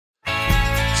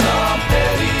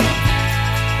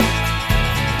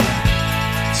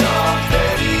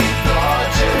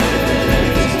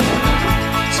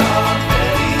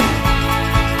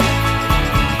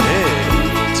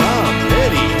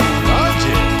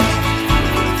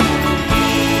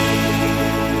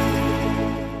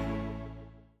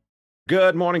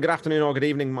Good morning, good afternoon, or good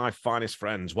evening, my finest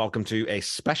friends. Welcome to a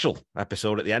special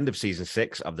episode at the end of season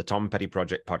 6 of the Tom Petty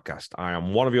Project podcast. I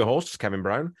am one of your hosts, Kevin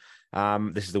Brown.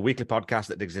 This is the weekly podcast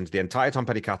that digs into the entire Tom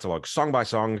Petty catalog, song by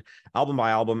song, album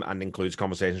by album, and includes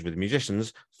conversations with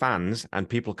musicians, fans, and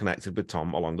people connected with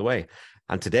Tom along the way.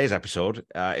 And today's episode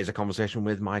is a conversation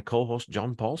with my co-host,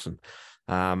 John Paulson.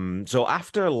 So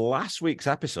after last week's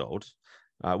episode,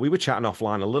 we were chatting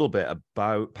offline a little bit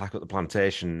about Pack Up the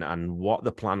Plantation and what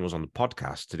the plan was on the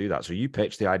podcast to do that. So you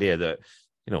pitched the idea that,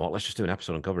 you know what, let's just do an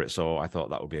episode and cover it. So I thought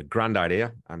that would be a grand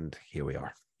idea, and here we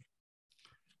are.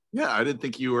 Yeah, I didn't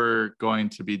think you were going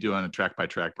to be doing a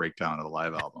track-by-track breakdown of the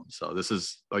live album. So this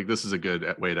is a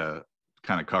good way to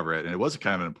kind of cover it. And it was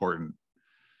kind of an important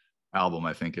album,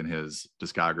 I think, in his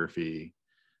discography.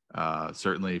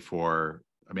 Certainly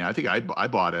I think I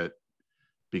bought it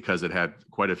because it had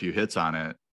quite a few hits on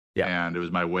it. Yeah. And it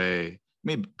was my way. I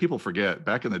mean, people forget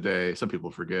back in the day, some people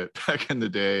forget back in the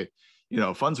day,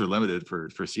 funds were limited for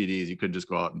CDs. You couldn't just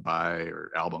go out and buy,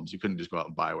 or albums. You couldn't just go out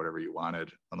and buy whatever you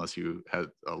wanted unless you had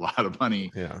a lot of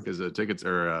money, because the tickets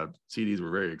or CDs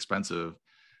were very expensive,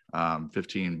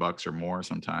 $15 or more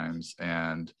sometimes.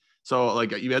 And so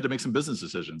you had to make some business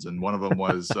decisions. And one of them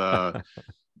was,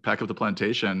 Pack Up the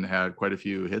Plantation had quite a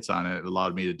few hits on it. It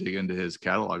allowed me to dig into his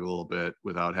catalog a little bit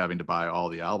without having to buy all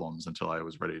the albums until I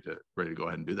was ready to go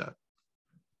ahead and do that.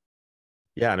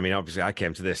 Yeah, and I mean, obviously, I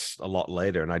came to this a lot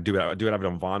later, and I do have it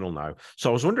on vinyl now. So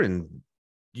I was wondering,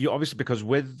 you obviously, because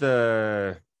with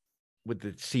the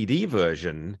CD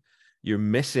version, you're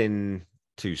missing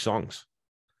 2 songs.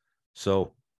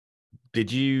 So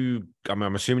did you? I'm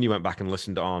assuming you went back and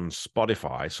listened on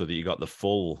Spotify so that you got the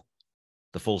full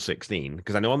 16,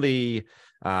 because I know on the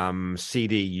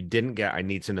CD you didn't get I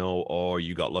Need to Know or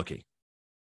You Got Lucky.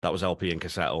 That was LP and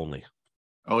cassette only.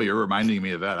 Oh, you're reminding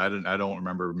me of that. I don't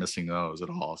remember missing those at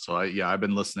all. So I've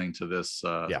been listening to this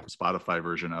Spotify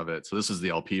version of it. So this is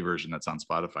the LP version that's on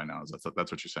Spotify now. That's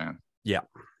what you're saying? Yeah.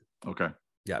 Okay.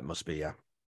 Yeah, it must be. Yeah.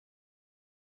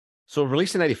 So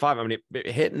released in 85, I mean, it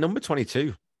hit number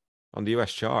 22 on the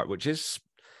US chart, which is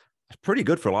pretty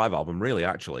good for a live album, really,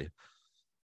 actually.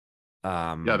 They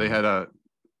had a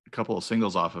couple of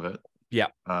singles off of it. Yeah.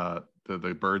 The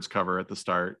Byrds cover at the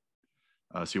start.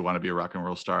 So You Want to Be a Rock and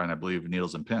Roll Star, and I believe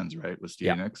Needles and Pins, right, with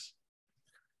Stevie Nicks.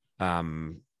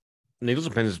 Needles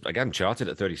and Pins again charted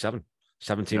at 37,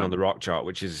 17 on the rock chart,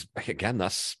 which is, again,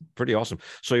 that's pretty awesome.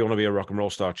 So You Want to Be a Rock and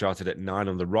Roll Star charted at 9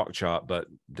 on the rock chart, but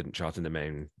didn't chart in the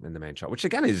main chart, which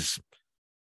again is,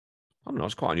 I don't know,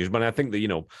 it's quite unusual. But I think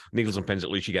that, Needles and Pins,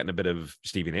 at least you're getting a bit of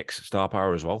Stevie Nicks star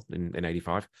power as well in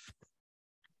 85.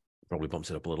 Probably bumps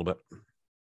it up a little bit.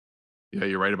 Yeah,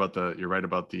 you're right about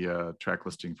the track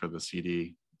listing for the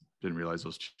CD. Didn't realize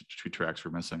those 2 tracks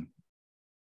were missing.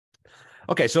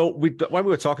 Okay, so when we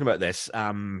were talking about this,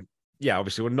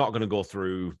 obviously we're not going to go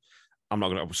through. I'm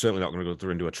certainly not going to go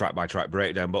through and do a track by track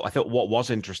breakdown. But I thought what was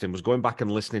interesting was going back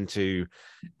and listening to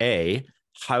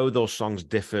how those songs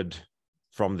differed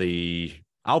from the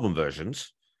album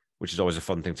versions, which is always a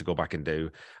fun thing to go back and do,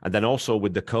 and then also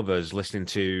with the covers, listening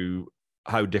to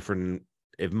how different,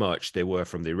 if much, they were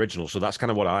from the original. So that's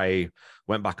kind of what I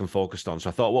went back and focused on.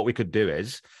 So I thought what we could do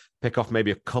is pick off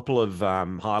maybe a couple of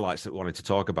highlights that we wanted to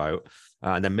talk about,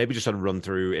 and then maybe just sort of run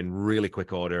through in really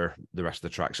quick order the rest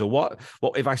of the track. So what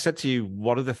if I said to you,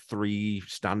 what are the 3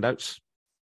 standouts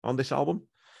on this album?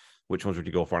 Which ones would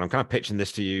you go for? And I'm kind of pitching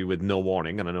this to you with no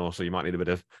warning, and I know, so you might need a bit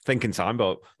of thinking time,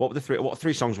 but what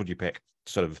 3 songs would you pick?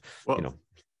 Sort of,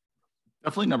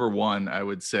 Definitely number 1, I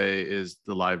would say, is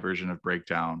the live version of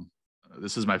Breakdown.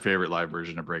 This is my favorite live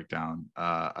version of Breakdown.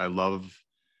 I love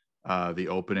the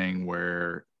opening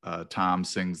where Tom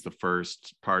sings the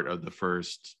first part of the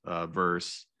first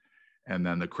verse, and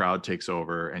then the crowd takes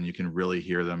over, and you can really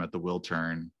hear them at the wheel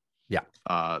turn. Yeah.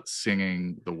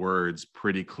 Singing the words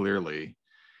pretty clearly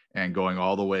and going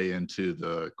all the way into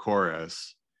the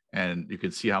chorus. And you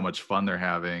can see how much fun they're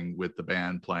having with the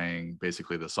band playing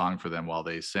basically the song for them while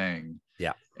they sing.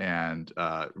 Yeah. And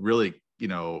really,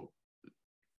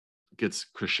 gets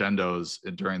crescendos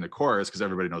during the chorus, because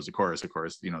everybody knows the chorus. Of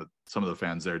course, some of the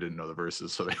fans there didn't know the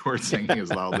verses, so they weren't singing as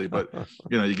loudly. But,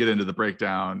 you get into the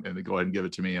breakdown and they go ahead and give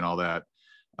it to me and all that.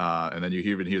 And then you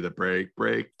even hear the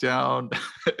breakdown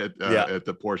at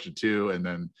the portion 2. And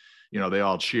then, they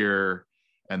all cheer.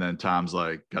 And then Tom's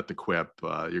like, got the quip,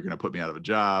 you're going to put me out of a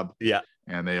job. Yeah.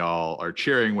 And they all are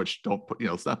cheering, which don't put,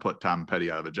 let's not put Tom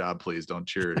Petty out of a job, please. Don't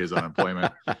cheer his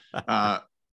unemployment.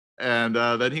 And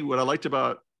then what I liked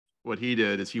about what he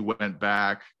did is he went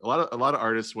back. A lot of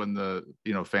artists, when the,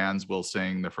 fans will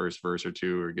sing the first verse or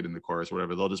 2 or get in the chorus or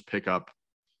whatever, they'll just pick up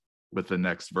with the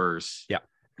next verse. Yeah.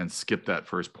 And skip that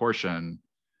first portion.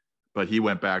 but he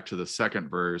went back to the second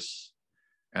verse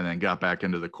and then got back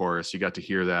into the chorus. You got to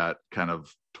hear that kind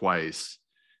of twice,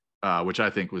 which I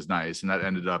think was nice. And that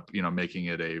ended up, making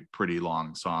it a pretty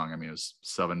long song. I mean, it was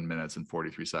 7 minutes and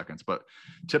 43 seconds. But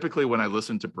typically when I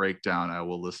listen to Breakdown, I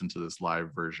will listen to this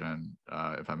live version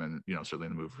if I'm in, certainly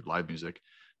in the mood for live music.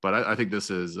 But I think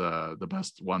this is the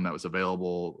best one that was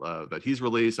available that he's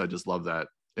released. I just love that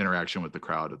interaction with the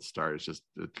crowd at the start.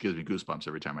 It gives me goosebumps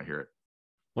every time I hear it.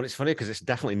 Well, it's funny because it's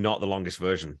definitely not the longest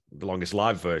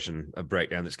live version of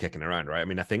Breakdown that's kicking around, right? I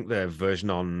mean, I think the version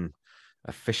on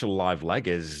Official Live Leg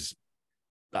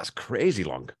that's crazy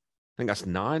long. I think that's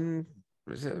 9.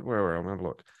 Is it? Where I'm gonna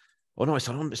look. Oh no, it's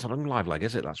not on Live Leg,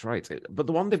 is it? That's right. But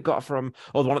the one they've got from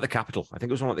the one at the Capitol. I think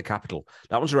it was one at the Capitol.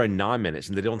 That one's around 9 minutes,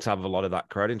 and they don't have a lot of that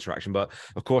crowd interaction. But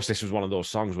of course, this was one of those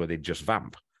songs where they just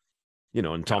vamp,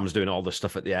 and Tom's doing all the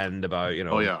stuff at the end about,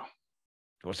 Oh yeah.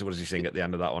 What does he sing at the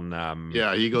end of that one?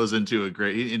 Yeah, he goes into a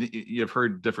great. You've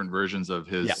heard different versions of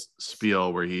his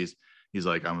spiel where he's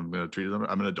like, I'm going to treat them.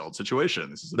 I'm an adult situation.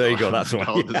 This is there you go. That's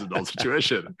what this adult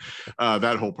situation.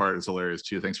 That whole part is hilarious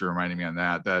too. Thanks for reminding me on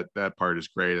that. That part is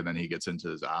great. And then he gets into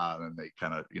his and then they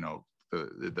kind of,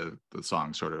 the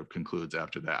song sort of concludes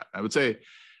after that. I would say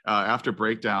after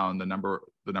Breakdown, the number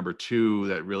 2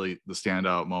 that really the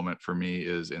standout moment for me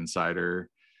is Insider.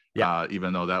 Yeah.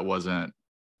 Even though that wasn't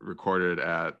recorded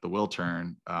at the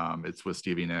Wiltern, it's with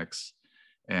Stevie Nicks,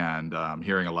 and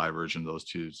hearing a live version of those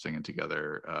two singing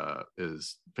together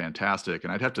is fantastic.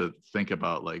 And I'd have to think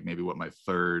about like maybe what my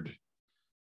third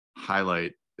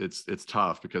highlight. It's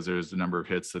tough because there's a number of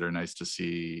hits that are nice to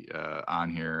see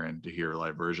on here and to hear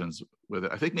live versions with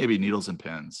it. I think maybe Needles and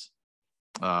Pins.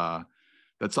 That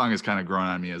song has kind of grown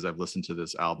on me as I've listened to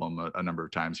this album a number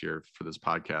of times here for this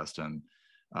podcast, and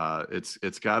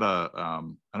it's got I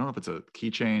don't know if it's a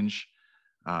key change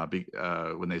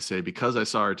when they say because I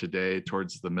saw her today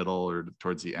towards the middle or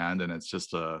towards the end, and it's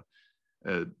just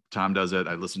Tom does it.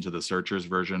 I listened to the Searchers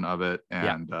version of it,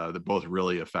 and they're both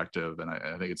really effective. And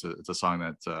I think it's a song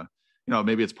that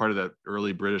maybe it's part of that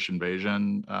early British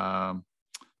invasion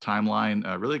timeline.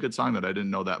 A really good song that I didn't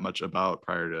know that much about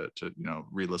prior to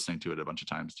re-listening to it a bunch of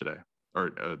times today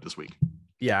or this week.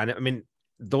 Yeah, and I mean,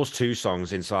 those two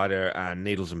songs, Insider and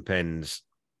Needles and Pins,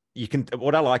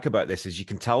 what I like about this is you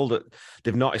can tell that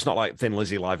it's not like Thin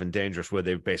Lizzy Live and Dangerous where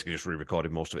they've basically just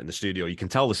re-recorded most of it in the studio. You can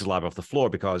tell this is live off the floor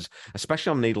because,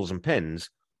 especially on Needles and Pins,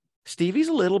 Stevie's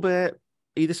a little bit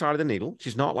either side of the needle.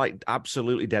 She's not like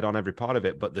absolutely dead on every part of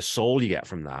it, but the soul you get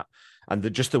from that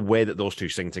and just the way that those two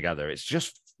sing together, it's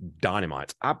just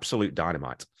dynamite, absolute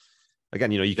dynamite.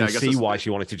 Again, you can see why she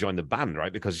wanted to join the band,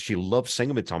 right? Because she loves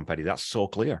singing with Tom Petty. That's so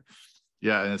clear.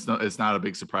 Yeah, and it's not a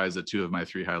big surprise that 2 of my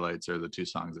 3 highlights are the 2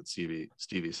 songs that Stevie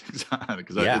sings on,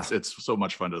 because it's so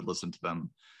much fun to listen to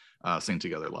them sing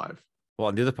together live. Well,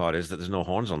 and the other part is that there's no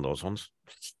horns on those ones,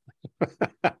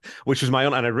 which was my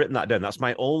own, and I've written that down. That's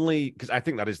my only, because I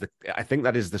think that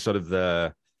is the sort of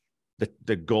the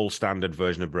gold standard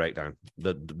version of Breakdown,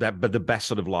 the best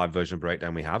sort of live version of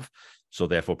Breakdown we have. So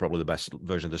therefore, probably the best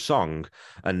version of the song.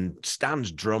 And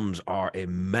Stan's drums are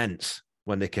immense.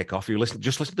 When they kick off,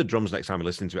 just listen to the drums next time you're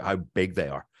listening to it, how big they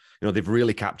are. They've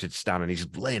really captured Stan and he's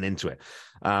laying into it.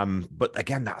 But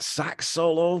again, that sax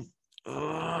solo,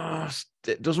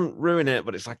 it doesn't ruin it,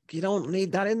 but it's like, you don't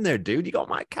need that in there, dude. You got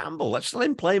Mike Campbell. Let's let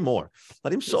him play more.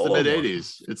 Let him solo.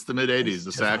 It's the mid 80s.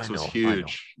 The sax was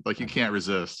huge. Like you can't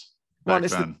resist. Well,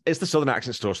 it's the Southern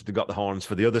accent store, so they've got the horns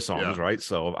for the other songs, right?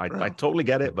 So I totally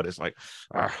get it, but it's like,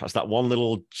 that's that one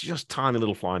little, just tiny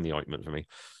little fly in the ointment for me.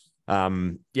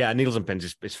 Needles and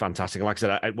Pins is fantastic. And like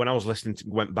I said, when I was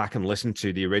went back and listened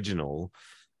to the original,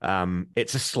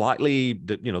 it's a slightly,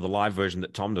 the live version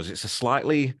that Tom does, it's a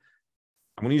slightly,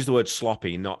 I'm going to use the word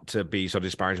sloppy, not to be sort of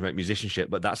disparaging about musicianship,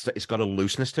 but it's got a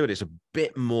looseness to it. It's a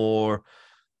bit more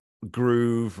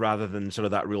groove rather than sort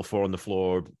of that real 4 on the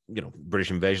floor,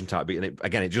 British invasion type beat. And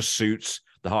it just suits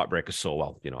the Heartbreakers so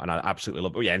well, and I absolutely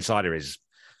love it. But yeah, Insider is,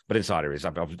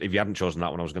 if you hadn't chosen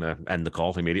that one, I was going to end the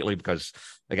call immediately because,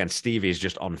 again, Stevie is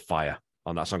just on fire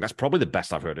on that song. That's probably the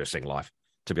best I've heard her sing live,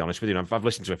 to be honest with you. I've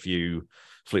listened to a few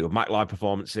Fleetwood Mac live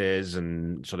performances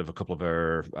and sort of a couple of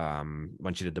her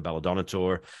when she did the Belladonna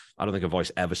tour. I don't think her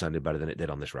voice ever sounded better than it did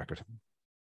on this record.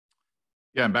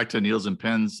 Yeah, and back to Needles and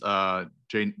Pins,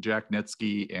 Jack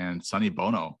Nitsky and Sonny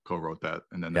Bono co-wrote that,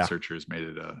 and then the Searchers made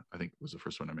it. I think it was the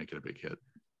first one to make it a big hit.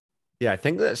 Yeah, I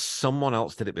think that someone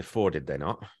else did it before, did they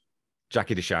not?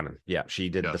 Jackie DeShannon. Yeah, she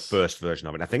did the first version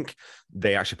of it. I think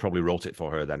they actually probably wrote it for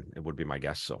her then. It would be my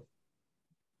guess. So,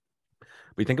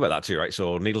 but you think about that too, right?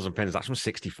 So Needles and Pins, that's from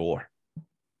 64.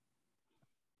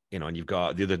 And you've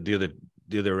got the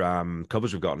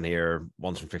covers we've got in here,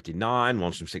 one's from 59,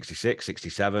 one's from 66,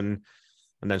 67,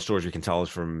 and then Stories We Can Tell is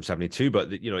from 72.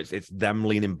 But it's them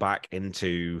leaning back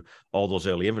into all those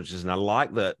early influences, and I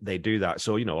like that they do that.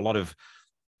 So a lot of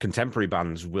contemporary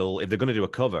bands will, if they're going to do a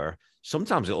cover,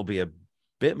 sometimes it'll be a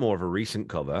bit more of a recent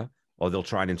cover, or they'll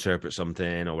try and interpret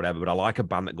something or whatever. But I like a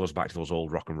band that goes back to those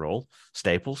old rock and roll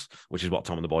staples, which is what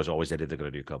Tom and the Boys always did if they're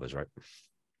going to do covers, right?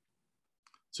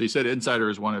 So you said Insider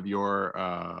is one of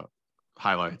your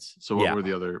highlights. So what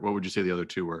would you say the other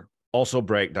two were? Also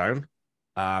Breakdown.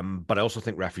 But I also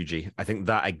think Refugee. I think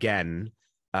that again,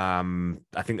 I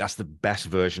think that's the best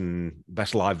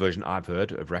live version I've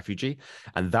heard of Refugee.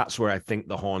 And that's where I think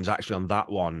the horns actually on that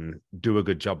one do a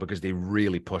good job, because they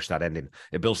really push that ending.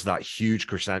 It builds to that huge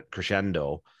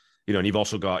crescendo, and you've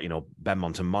also got,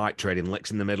 Benmont and Mike trading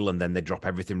licks in the middle, and then they drop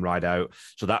everything right out.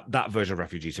 So that version of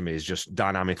Refugee to me is just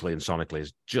dynamically and sonically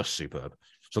is just superb.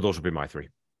 So those would be my three.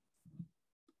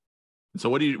 So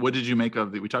what did you make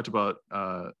of we talked about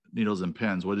Needles and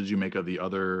Pins. What did you make of the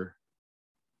other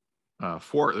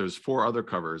four? There's 4 other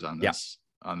covers on this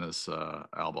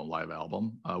album, live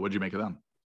album. What did you make of them?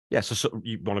 Yeah, so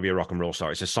You Want to Be a Rock and Roll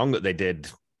Star. It's a song that they did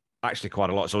actually quite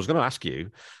a lot. So I was going to ask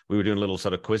you, we were doing little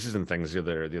sort of quizzes and things the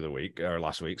other week or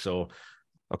last week. So,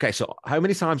 okay, so how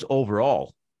many times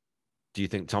overall do you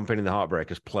think Tom Petty and the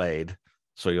Heartbreakers played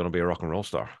So You Want to Be a Rock and Roll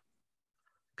Star?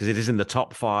 Because it is in the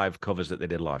top 5 covers that they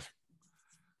did live.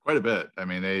 Quite a bit. I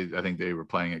mean, I think they were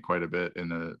playing it quite a bit in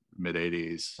the mid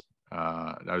 80s.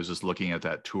 I was just looking at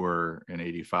that tour in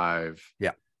 85.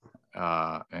 Yeah.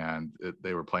 And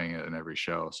they were playing it in every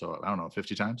show. So I don't know,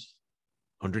 50 times?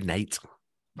 108.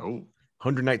 Oh,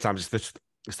 108 times.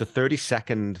 It's the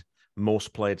 32nd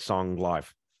most played song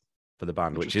live for the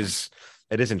band, which is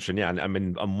interesting. Yeah. And I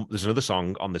mean, there's another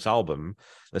song on this album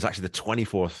that's actually the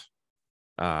 24th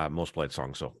most played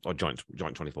song. So, or joint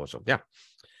 24. So yeah.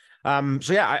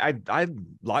 So yeah, I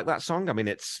like that song. I mean,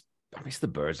 it's the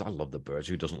Byrds. I love the Byrds.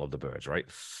 Who doesn't love the Byrds, right?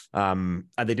 And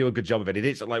they do a good job of it. It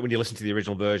is like when you listen to the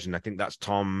original version, I think that's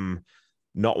Tom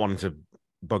not wanting to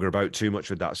bugger about too much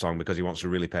with that song because he wants to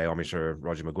really pay homage to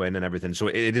Roger McGuinn and everything. So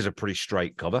it is a pretty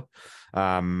straight cover.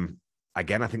 Again,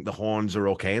 I think the horns are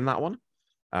okay in that one.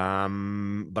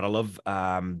 But I love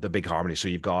the big harmony. So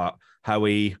you've got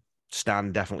Howie,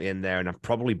 Stan definitely in there, and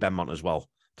probably Benmont as well,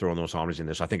 throwing those harmonies in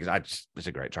there. So I think it's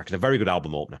a great track. It's a very good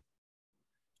album opener.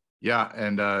 Yeah,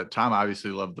 and Tom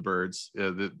obviously loved the Byrds.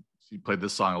 He played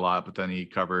this song a lot, but then he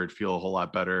covered "Feel a Whole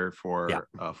Lot Better" for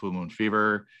Full Moon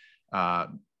Fever.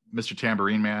 Mr.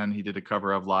 Tambourine Man, he did a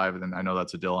cover of live, and then I know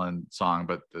that's a Dylan song,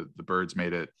 but the Byrds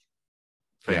made it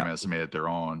famous and made it their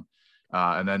own.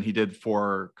 And then he did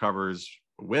 4 covers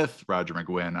with Roger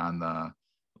McGuinn on the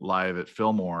Live at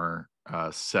Fillmore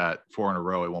set, 4 in a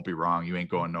row. It Won't Be Wrong, You Ain't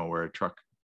Going Nowhere,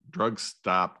 Drug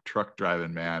Stop, Truck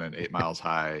Driving Man, and 8 Miles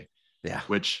High. Yeah,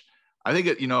 which I think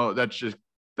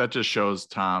that just shows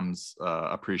Tom's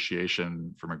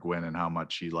appreciation for McGuinn and how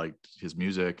much he liked his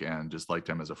music and just liked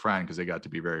him as a friend, because they got to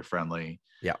be very friendly.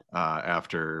 Yeah.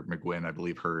 After McGuinn, I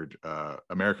believe, heard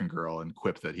American Girl and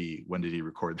quipped that when did he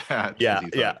record that? Yeah.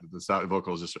 The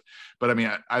vocals just. But I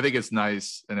mean, I think it's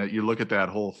nice, and you look at that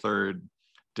whole third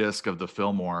disc of the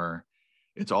Fillmore,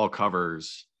 it's all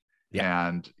covers. Yeah.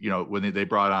 And when they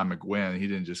brought on McGuinn, he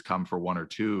didn't just come for 1 or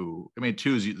 2. I mean,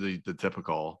 2 is the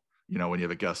typical, when you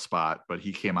have a guest spot, but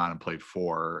he came on and played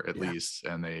 4 at least,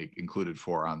 and they included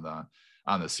 4 on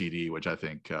the CD, which I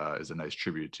think is a nice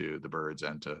tribute to the Byrds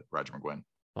and to Roger McGuinn.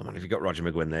 Oh man, if you got Roger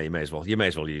McGuinn there, you may as well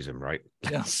use him, right?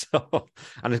 Yeah. So,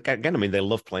 and again, I mean, they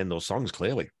love playing those songs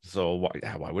clearly. So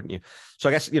why wouldn't you? So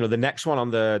I guess the next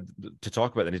one to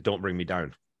talk about then is "Don't Bring Me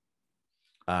Down,"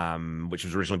 which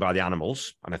was originally by the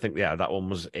Animals, and I think that one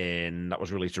was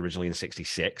released originally in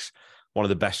 '66. One of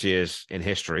the best years in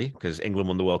history, because England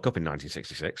won the World Cup in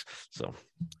 1966. So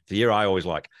the year I always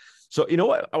like. So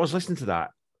what? I was listening to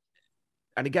that,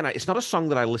 and again, it's not a song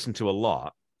that I listen to a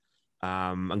lot.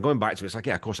 And going back to it, it's like,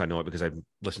 yeah, of course I know it because I've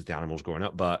listened to the Animals growing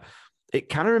up, but it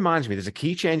kind of reminds me, there's a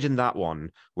key change in that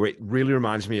one where it really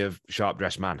reminds me of Sharp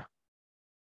Dressed Man.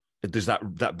 There's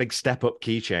that big step up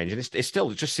key change, and it's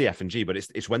still just C, F, and G, but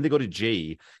it's when they go to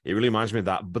G, it really reminds me of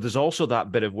that. But there's also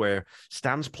that bit of where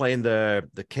Stan's playing the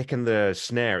kick and the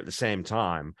snare at the same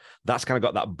time. That's kind of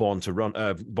got that Born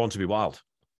to Be Wild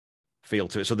feel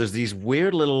to it. So there's these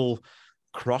weird little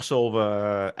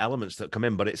crossover elements that come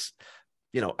in, but it's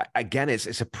again,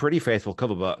 it's a pretty faithful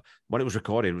cover. But when it was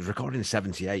recorded in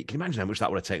 '78. Can you imagine how much that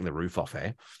would have taken the roof off?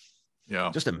 Yeah,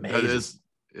 just amazing.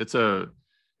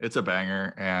 It's a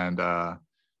banger. And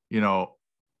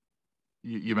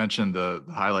you mentioned the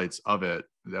highlights of it.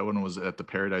 That one was at the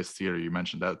Paradise Theater. You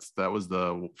mentioned that was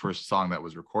the first song that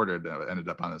was recorded that ended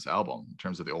up on this album in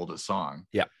terms of the oldest song.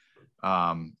 Yeah.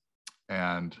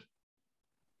 And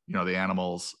the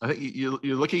Animals. I think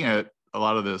you're looking at a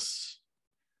lot of this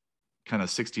kind of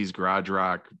 60s garage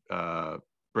rock,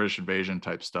 British Invasion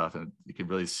type stuff, and you can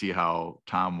really see how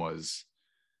Tom was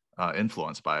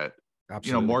influenced by it.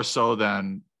 Absolutely. More so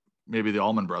than maybe the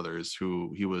Allman Brothers,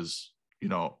 who he was,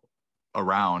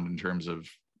 around in terms of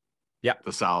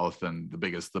the South and the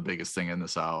biggest thing in the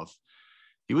South.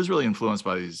 He was really influenced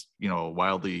by these,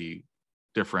 wildly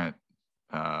different,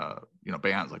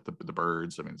 bands like the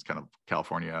Byrds. I mean, it's kind of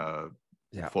California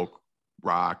folk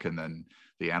rock, and then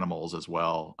the Animals as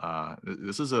well.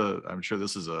 I'm sure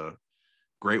this is a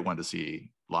great one to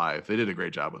see live. They did a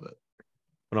great job with it.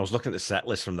 When I was looking at the set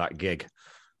list from that gig,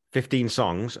 13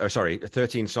 songs,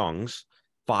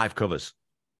 5 covers.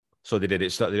 So they did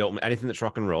it. So they opened Anything That's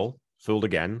Rock and Roll, Fooled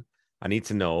Again, I Need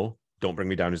to Know, Don't Bring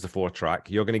Me Down is the 4th track,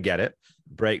 You're Gonna Get It,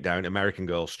 Breakdown, American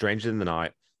Girl, Stranger Than the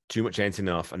Night, Too Much Ain't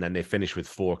Enough, and then they finish with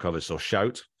 4 covers. So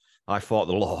Shout, I Fought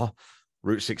the Law,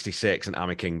 Route 66, and I'm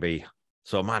a King Bee.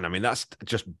 So man, I mean, that's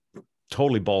just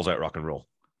totally balls out rock and roll.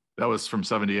 That was from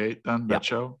 78 then, that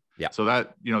show? Yeah. So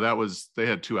that, they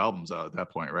had 2 albums out at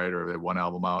that point, right? Or they had 1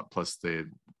 album out, plus they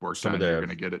worked on You're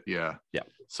Gonna Get It. Yeah. Yeah.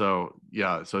 So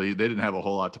they didn't have a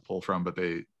whole lot to pull from, but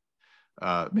they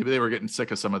maybe they were getting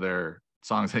sick of some of their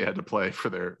songs they had to play for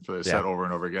their set over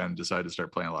and over again, decided to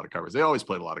start playing a lot of covers. They always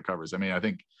played a lot of covers. I mean, I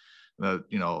think that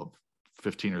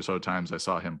 15 or so times I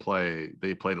saw him play,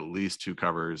 they played at least 2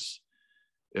 covers,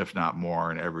 if not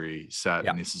more, in every set.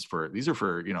 And these are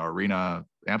for arena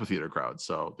amphitheater crowds,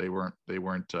 so they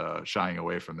weren't shying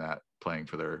away from that, playing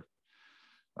for their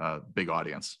big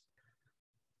audience.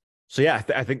 So yeah,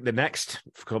 I think the next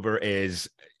cover is,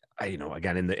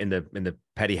 again, in the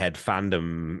Pettyhead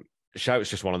fandom, Shout's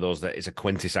just one of those that is a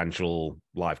quintessential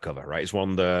live cover, right? It's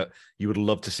one that you would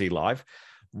love to see live.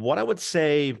 What I would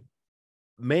say,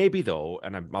 maybe though,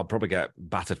 and I'll probably get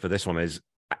battered for this one, is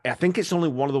I think it's one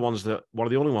of the only ones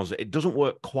that it doesn't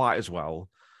work quite as well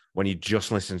when you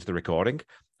just listen to the recording,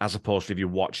 as opposed to if you're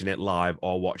watching it live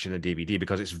or watching a DVD,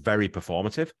 because it's very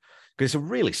performative. Because it's a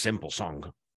really simple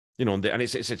song, and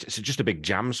it's just a big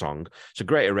jam song. It's a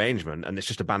great arrangement, and it's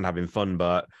just a band having fun.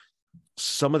 But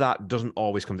some of that doesn't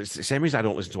always come. It's the same reason I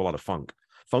don't listen to a lot of funk.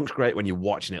 Funk's great when you're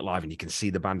watching it live and you can see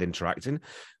the band interacting.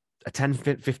 A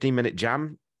 10-15-minute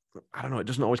jam, I don't know, it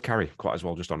doesn't always carry quite as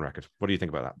well just on record. What do you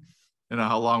think about that?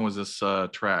 How long was this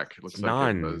track? It looks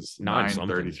like it was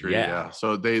 9:33. Yeah.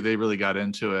 So they really got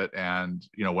into it. And,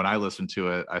 when I listen to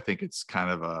it, I think it's kind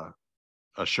of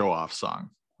a show off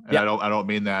song. And I don't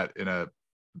mean that in a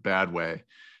bad way,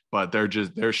 but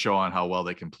they're showing how well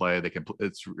they can play.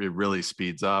 It really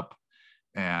speeds up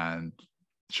and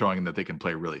showing that they can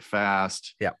play really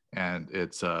fast. Yeah. And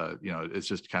it's it's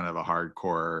just kind of a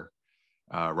hardcore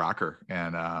rocker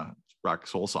and rock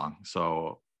soul song.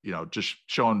 So, just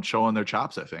showing their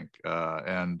chops, I think.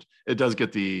 And it does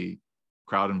get the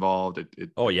crowd involved.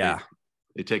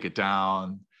 They take it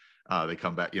down. They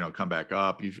come back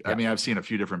up. I mean, I've seen a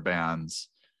few different bands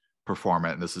perform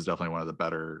it, and this is definitely one of the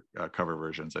better cover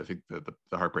versions. I think the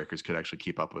Heartbreakers could actually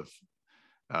keep up with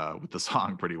the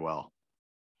song pretty well.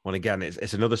 Well, again,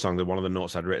 it's another song that one of the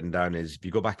notes I'd written down is, if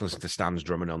you go back and listen to Stan's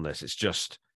drumming on this,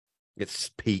 it's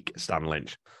peak Stan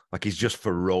Lynch. Like, he's just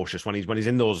ferocious when he's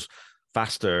in those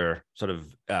faster sort of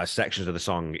sections of the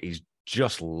song. He's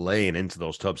just laying into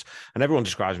those tubs, and everyone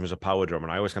describes him as a power drummer.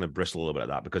 And I always kind of bristle a little bit at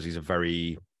that, because he's a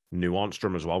very nuanced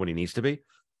drummer as well when he needs to be.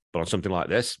 But on something like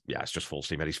this, it's just full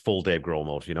steam ahead. He's full Dave Grohl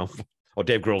mode, or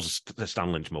Dave Grohl's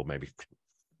Stan Lynch mode, maybe.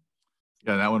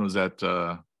 Yeah, and that one was at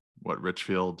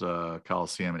Richfield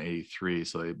Coliseum in '83.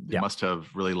 So they must have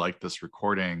really liked this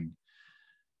recording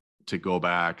to go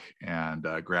back and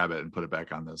grab it and put it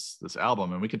back on this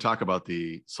album. And we can talk about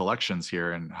the selections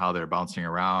here and how they're bouncing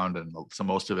around, and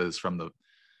most of it is from the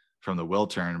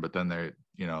Wiltern, but then they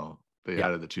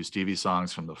added the 2 Stevie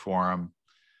songs from the Forum.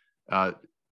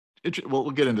 We'll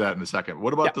get into that in a second.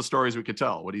 What about the Stories We Could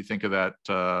Tell? What do you think of that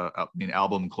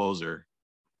album closer?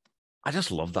 I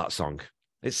just love that song.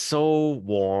 It's so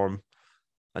warm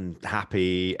and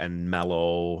happy and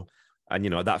mellow. And,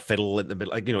 that fiddle in the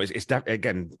middle, it's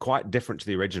again, quite different to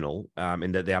the original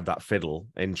in that they have that fiddle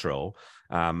intro,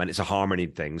 and it's a harmony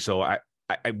thing. So I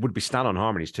would be stand on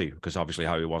harmonies too, because obviously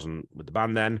Howie wasn't with the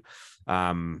band then.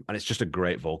 And it's just a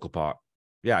great vocal part.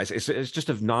 Yeah, it's just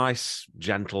a nice,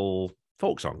 gentle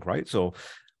folk song, right? So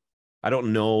I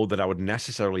don't know that I would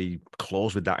necessarily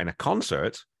close with that in a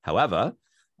concert. However,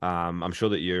 I'm sure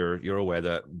that you're aware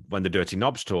that when the Dirty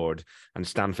Knobs toured and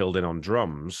Stan filled in on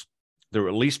drums, there were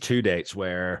at least 2 dates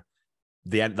where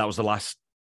the end, that was the last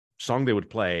song they would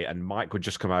play, and Mike would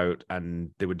just come out and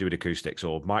they would do it acoustics,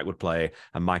 or Mike would play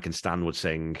and Mike and Stan would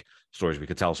sing Stories We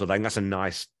Could Tell. So I think that's a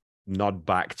nice nod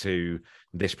back to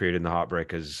this period in the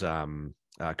Heartbreakers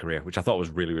career, which I thought was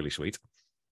really, really sweet.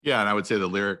 Yeah, and I would say the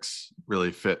lyrics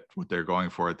really fit what they're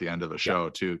going for at the end of the show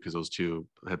too, because those two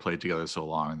had played together so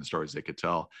long and the stories they could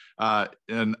tell.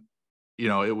 And you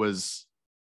know, it was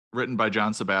written by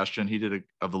John Sebastian. He did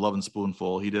of the Love and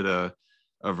Spoonful. He did a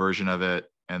version of it,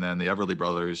 and then the Everly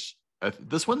Brothers.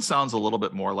 This one sounds a little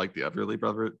bit more like the Everly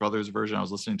Brothers version. I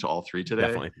was listening to all three today,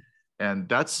 Definitely. And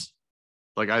that's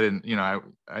like I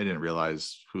didn't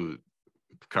realize who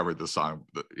covered the song,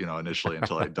 you know, initially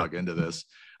until I dug into this.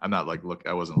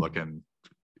 I wasn't looking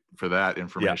for that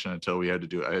information until I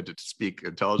had to speak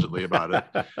intelligently about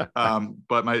it.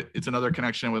 But it's another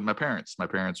connection with my parents. My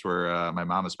parents were, my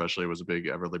mom especially was a big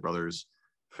Everly Brothers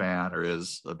fan, or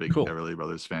is a big Everly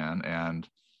Brothers fan. And,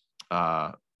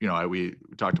 you know, we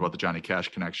talked about the Johnny Cash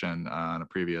connection on a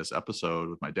previous episode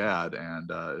with my dad. And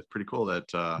it's pretty cool that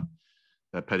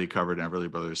Petty covered an Everly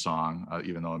Brothers song,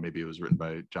 even though maybe it was written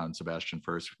by John Sebastian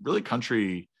first. Really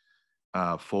country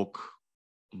folk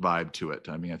vibe to it.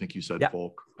 I mean, I think you said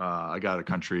folk. I got a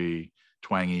country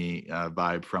twangy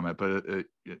vibe from it, but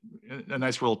a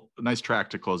nice track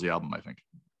to close the album, I think.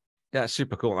 Yeah,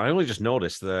 super cool. I only just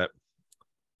noticed that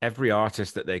every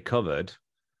artist that they covered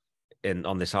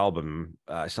on this album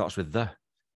starts with the.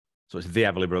 So it's the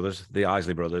Everly Brothers, the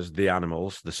Isley Brothers, the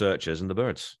Animals, the Searchers, and the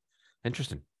Byrds.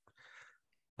 Interesting.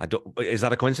 Is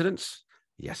that a coincidence?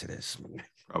 Yes, it is.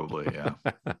 Probably, yeah.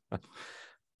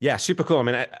 Yeah, super cool. I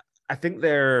mean, I think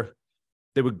they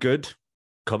were good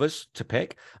covers to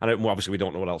pick. And obviously we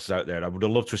don't know what else is out there. I would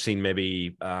have loved to have seen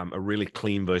maybe a really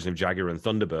clean version of Jaguar and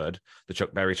Thunderbird, the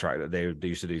Chuck Berry track that they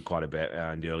used to do quite a bit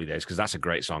in the early days, because that's a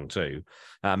great song too.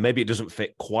 Maybe it doesn't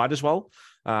fit quite as well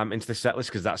into the set list,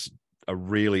 because that's a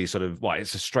really sort of,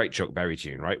 it's a straight Chuck Berry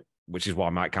tune, right? Which is why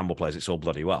Mike Campbell plays it so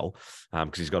bloody well,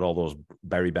 because he's got all those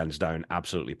Berry bends down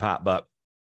absolutely pat. But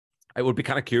it would be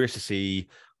kind of curious to see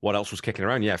what else was kicking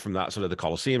around, from that sort of the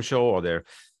Coliseum show, or that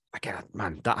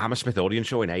Hammersmith Odeon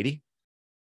show in 80.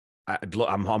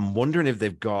 I'm wondering if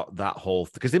they've got that whole,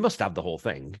 because they must have the whole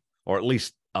thing, or at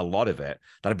least a lot of it.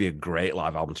 That'd be a great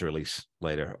live album to release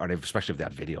later, and especially if they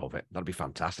had video of it. That'd be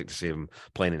fantastic to see them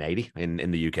playing in 80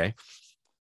 in the UK.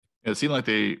 It seemed like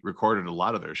they recorded a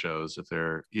lot of their shows, if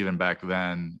they're even back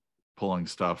then pulling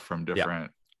stuff from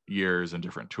different years and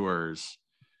different tours.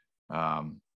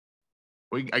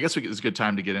 I guess it's a good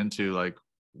time to get into like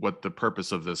what the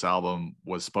purpose of this album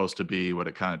was supposed to be, what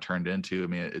it kind of turned into. I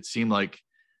mean, it seemed like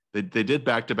they did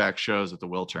back-to-back shows at the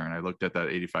Wiltern. I looked at that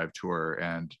 85 tour,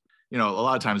 and you know, a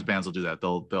lot of times bands will do that.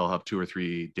 They'll have 2 or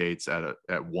 3 dates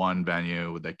at one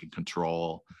venue they can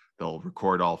control. They'll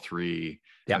record all 3,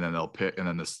 and then they'll pick, and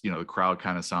then this, you know, the crowd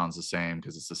kind of sounds the same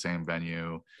because it's the same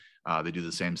venue. They do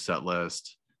the same set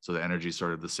list, so the energy is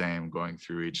sort of the same going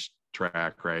through each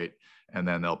track, right? And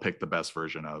then they'll pick the best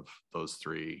version of those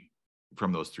 3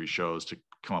 from those 3 shows to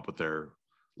come up with their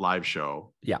live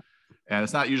show. Yeah. And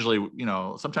it's not usually, you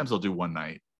know, sometimes they'll do one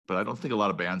night, but I don't think a lot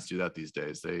of bands do that these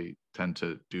days. They tend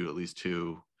to do at least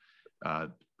 2,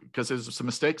 because there's some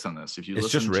mistakes on this. If you listen,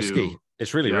 it's just risky.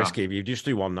 It's really risky. If you just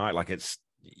do one night, like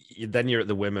then you're at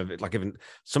the whim of it. Like even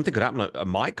something could happen, a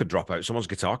mic could drop out, someone's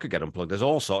guitar could get unplugged. There's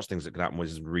all sorts of things that could happen,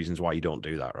 with reasons why you don't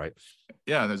do that, right?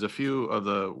 Yeah, and there's a few of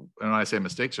and when I say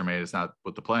mistakes are made, it's not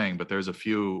with the playing, but there's a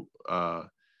few,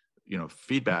 you know,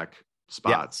 feedback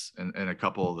spots and a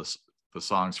couple of the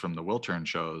songs from the Wiltern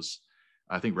shows.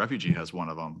 I think Refugee has one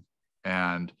of them,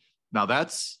 and now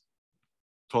that's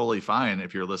totally fine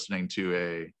if you're listening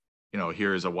to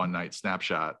here's a one night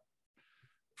snapshot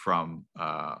from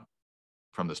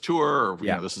this tour, or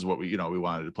you know, this is what we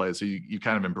wanted to play. So you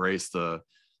kind of embrace the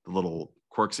little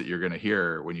quirks that you're going to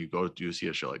hear when you go to see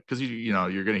a show, like, because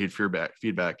you're going to hear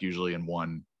feedback usually in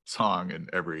one song in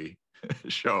every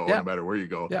show, no matter where you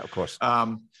go. Yeah, of course.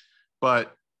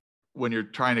 But when you're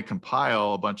trying to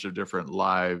compile a bunch of different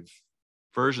live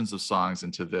versions of songs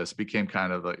into this, became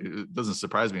kind of it doesn't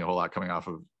surprise me a whole lot coming off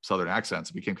of Southern Accents.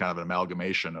 It became kind of an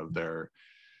amalgamation of their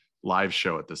live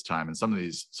show at this time, and some of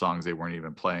these songs they weren't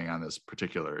even playing on this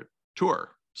particular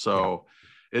tour. So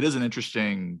it is an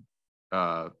interesting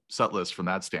set list from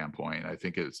that standpoint. I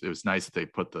think it was nice that they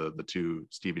put the 2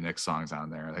 Stevie Nicks songs on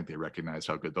there. I think they recognized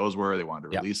how good those were. They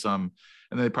wanted to release them,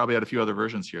 and they probably had a few other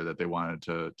versions here that they wanted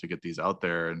to get these out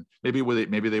there. And maybe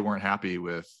they weren't happy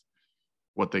with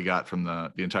what they got from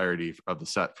the entirety of the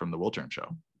set from the Wiltern show.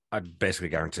 I'd basically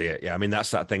guarantee it. Yeah, I mean,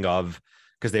 that's that thing of,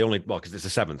 because they only, because it's the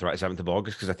 7th, right? 7th of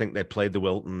August, because I think they played the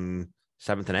Wilton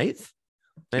 7th and 8th,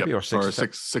 maybe, or 6th, or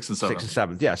 6th and 7th. 6th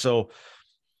and 7th. Yeah. So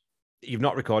you've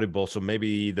not recorded both, so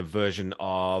maybe the version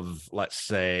of, let's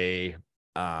say,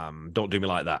 Don't Do Me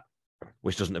Like That,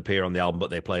 which doesn't appear on the album, but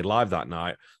they played live that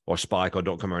night, or Spike, or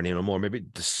Don't Come Around Here No More. Maybe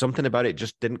something about it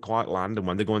just didn't quite land. And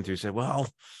when they're going through, say, well,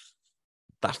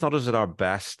 that's not us at our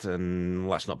best, and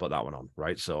let's not put that one on,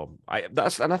 right? So I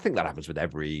think that happens with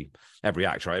every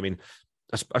act, right? I mean,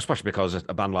 especially because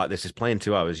a band like this is playing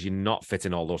 2 hours, you're not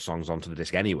fitting all those songs onto the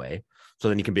disc anyway. So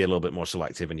then you can be a little bit more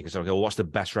selective, and you can say, okay, well, what's the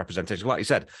best representation? Like you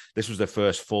said, this was their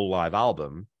first full live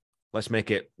album. Let's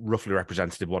make it roughly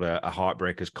representative what a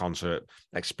Heartbreakers concert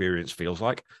experience feels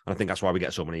like. And I think that's why we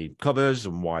get so many covers,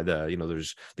 and why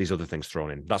there's these other things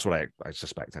thrown in. That's what I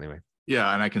suspect anyway.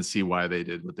 Yeah, and I can see why they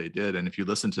did what they did. And if you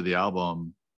listen to the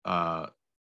album,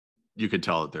 you could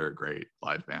tell that they're a great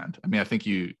live band. I mean, I think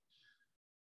just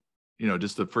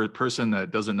the first person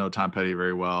that doesn't know Tom Petty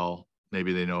very well,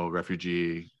 maybe they know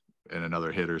Refugee and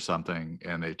Another Hit or something,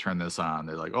 and they turn this on,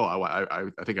 they're like, oh, I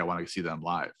think I want to see them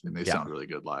live, and they sound really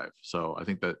good live. So I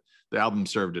think that the album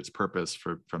served its purpose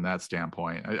from that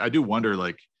standpoint. I do wonder,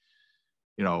 like,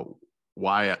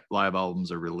 why live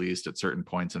albums are released at certain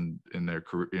points in their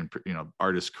career,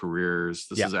 artist careers.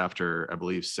 This is after, I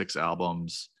believe, 6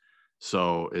 albums.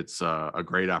 So it's a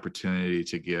great opportunity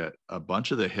to get a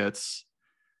bunch of the hits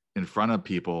in front of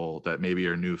people that maybe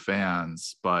are new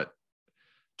fans, but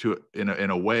in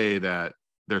a way that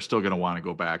they're still going to want to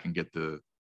go back and get the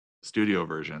studio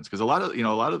versions. Because a lot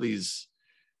of these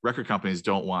record companies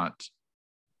don't want,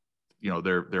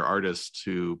 their artists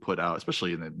to put out,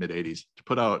 especially in the mid 80s, to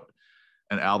put out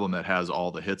an album that has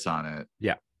all the hits on it.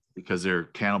 Yeah. Because they're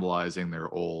cannibalizing their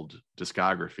old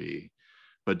discography.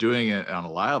 But doing it on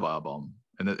a live album,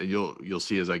 and you'll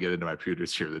see as I get into my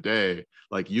producer of the day,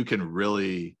 like, you can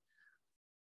really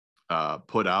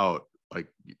put out like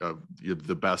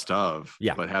the best of,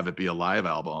 but have it be a live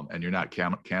album, and you're not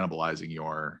cannibalizing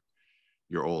your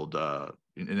old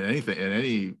in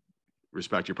any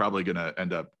respect. You're probably going to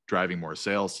end up driving more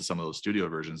sales to some of those studio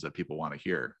versions that people want to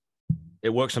hear. It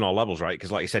works on all levels, right?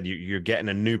 Because like you said, you're getting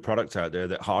a new product out there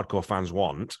that hardcore fans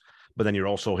want, but then you're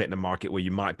also hitting a market where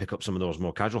you might pick up some of those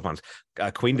more casual fans.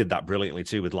 Queen did that brilliantly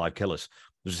too with Live Killers.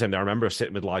 It was the same. I remember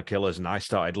sitting with Live Killers, and I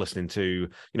started listening to,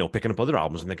 picking up other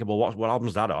albums and thinking, well, what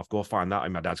album's that off? Go find that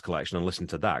in my dad's collection and listen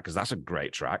to that, because that's a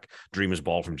great track. Dreamer's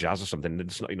Ball from Jazz or something.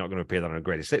 You're not going to appear that on a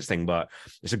greatest hits thing, but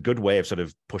it's a good way of sort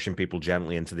of pushing people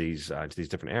gently into these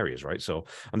different areas, right? So,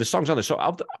 and the songs on there. So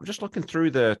I'm just looking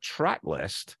through the track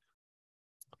list.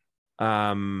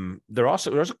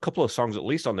 There's a couple of songs at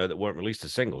least on there that weren't released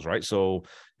as singles, right? So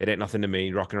It Ain't Nothing to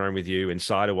Me, Rocking Around With You,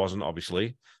 Insider wasn't,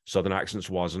 obviously. Southern Accents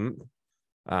wasn't.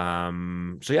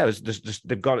 So yeah, there's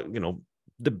they've got,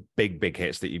 the big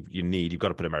hits that you need. You've got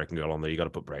to put American Girl on there. You got to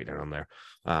put Breakdown on there.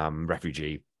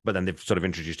 Refugee, but then they've sort of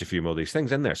introduced a few more of these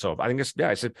things in there. So I think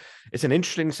it's an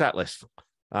interesting set list.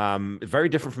 Very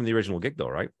different from the original gig though,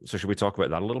 right? So should we talk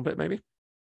about that a little bit, maybe?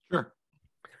 Sure.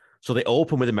 So they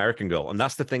open with American Girl, and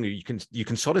that's the thing. You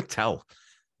can sort of tell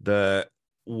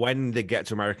when they get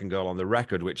to American Girl on the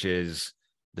record, which is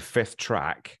the 5th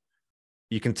track,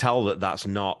 you can tell that that's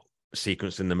not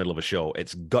sequenced in the middle of a show.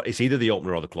 It's either the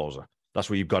opener or the closer. That's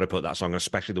where you've got to put that song,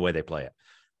 especially the way they play it,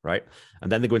 right?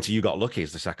 And then they go into You Got Lucky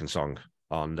as the second song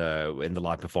in the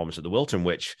live performance at the Wiltern,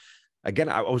 which, again,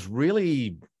 I was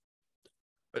really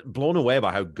blown away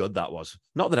by how good that was.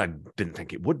 Not that I didn't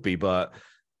think it would be, but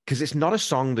because it's not a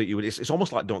song that you would, it's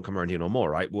almost like Don't Come Around Here No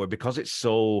More, right? Where because it's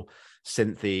so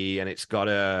synthy and it's got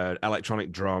a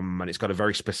electronic drum and it's got a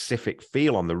very specific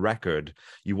feel on the record,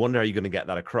 you wonder, are you going to get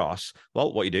that across?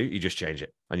 Well, what you do, you just change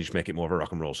it and you just make it more of a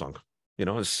rock and roll song.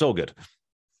 It's so good.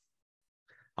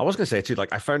 I was going to say too,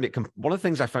 like, I found it, one of the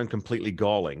things I found completely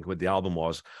galling with the album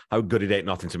was how good It Ain't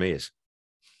Nothing to Me is.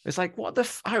 It's like, what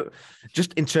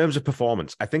just in terms of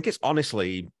performance, I think it's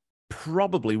honestly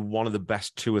probably one of the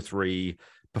best 2 or 3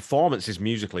 performances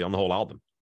musically on the whole album.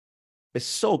 It's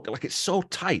so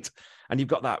tight, and you've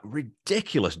got that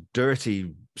ridiculous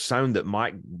dirty sound that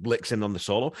Mike licks in on the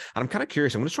solo. And I'm kind of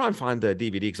curious. I'm going to try and find the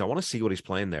DVD because I want to see what he's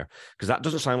playing there, because that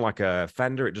doesn't sound like a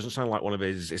Fender. It doesn't sound like one of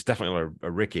his. It's definitely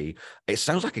a Ricky. It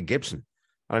sounds like a Gibson.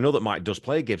 And I know that Mike does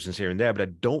play Gibsons here and there, but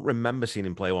I don't remember seeing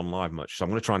him play one live much. So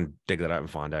I'm going to try and dig that out and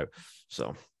find out.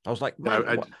 So I was like,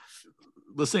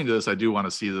 listening to this, I do want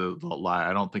to see the live.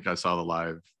 I don't think I saw the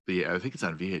live. I think it's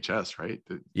on VHS, right?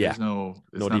 Yeah. It's no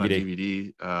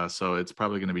DVD. So it's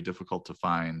probably going to be difficult to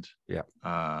find. Yeah.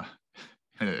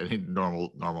 In a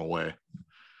normal way.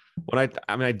 Well,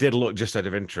 I did look just out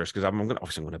of interest because I'm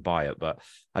going to buy it, but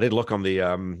I did look on the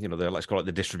let's call it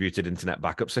the distributed internet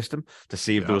backup system to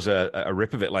see if there was a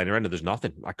rip of it lying around. And there's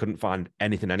nothing. I couldn't find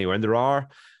anything anywhere. And there are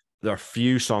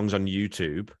few songs on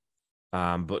YouTube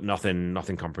but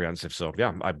nothing comprehensive. So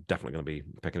yeah, I'm definitely going to be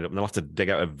picking it up. And I'll have to dig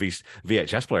out a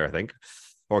VHS player, I think,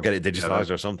 or get it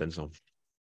digitized or something. So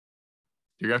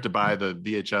you're gonna have to buy the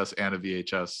VHS and a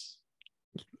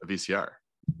VCR.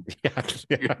 Yeah,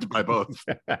 you have to buy both.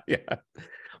 Yeah.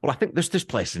 Well, I think there's this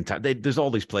place in town. There's all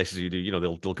these places you do. You know,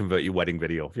 they'll convert your wedding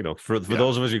video. You know, for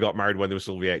those of us who got married when there was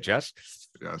still VHS.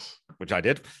 Yes, which I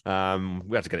did. We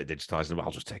had to get it digitized, and I'll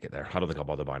just take it there. I don't think I'll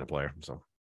bother buying a player. So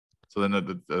then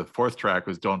the fourth track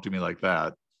was "Don't Do Me Like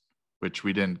That," which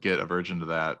we didn't get a version of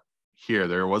that here.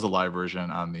 There was a live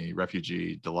version on the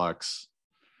Refugee Deluxe.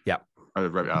 Yeah.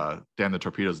 Damn the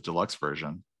Torpedoes Deluxe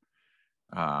version.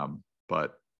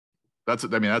 But that's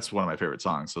one of my favorite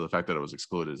songs. So the fact that it was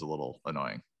excluded is a little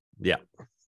annoying. Yeah.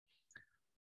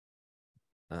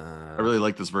 I really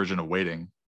like this version of Waiting.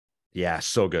 Yeah,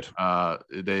 so good.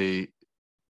 They,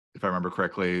 if I remember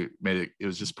correctly, it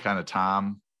was just kind of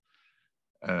Tom.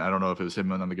 And I don't know if it was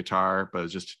him on the guitar, but it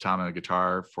was just Tom on the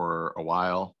guitar for a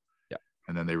while. Yeah.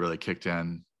 And then they really kicked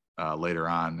in later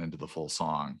on into the full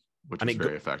song, which was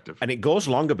very effective. And it goes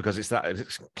longer because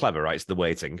it's clever, right? It's the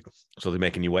waiting. So they're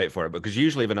making you wait for it. Because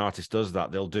usually if an artist does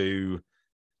that, they'll do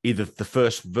either the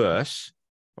first verse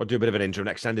or do a bit of an intro, an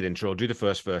extended intro, do the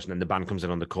first verse, and then the band comes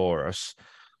in on the chorus.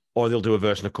 Or they'll do a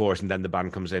verse and a chorus, and then the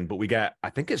band comes in. But we get, I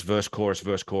think it's verse, chorus,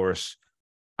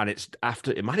 and it's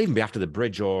after. It might even be after the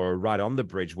bridge or right on the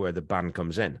bridge where the band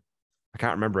comes in. I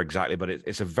can't remember exactly, but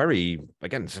it's a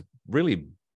really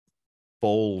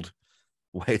bold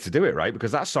way to do it, right?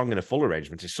 Because that song in a full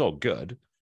arrangement is so good.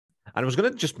 And I was going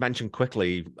to just mention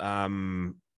quickly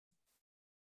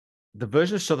the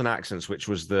version of Southern Accents, which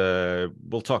was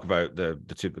we'll talk about the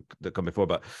two that come before,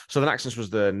 but Southern Accents was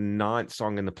the 9th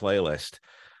song in the playlist.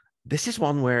 This is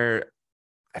one where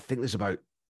I think there's about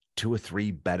 2 or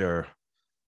 3 better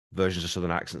versions of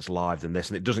Southern Accents live than this,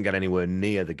 and it doesn't get anywhere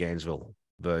near the Gainesville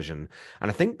version.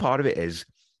 And I think part of it is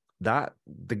that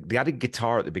the added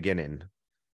guitar at the beginning,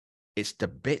 it's a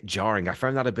bit jarring. I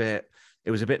found that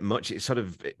it was a bit much. It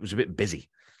was a bit busy.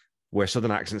 Where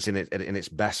Southern Accents in its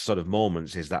best sort of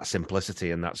moments is that simplicity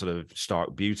and that sort of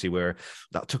stark beauty, where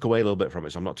that took away a little bit from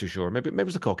it. So I'm not too sure. Maybe it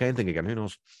was the cocaine thing again. Who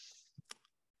knows?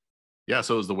 Yeah,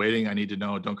 so it was the Waiting, I Need to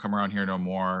Know, Don't Come Around Here No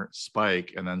More,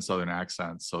 Spike, and then Southern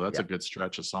Accents. So that's a good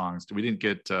stretch of songs. We didn't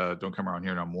get Don't Come Around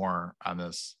Here No More on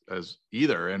this as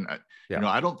either. And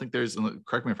I don't think there's,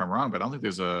 correct me if I'm wrong, but I don't think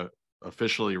there's a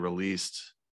officially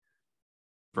released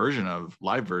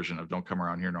live version of Don't Come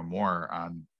Around Here No More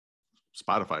on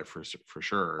Spotify for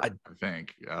sure. I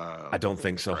think. I don't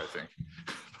think so. I think,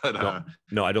 but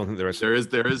no, I don't think there is.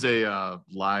 There is a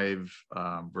live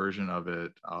version of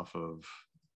it off of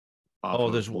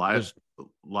there's live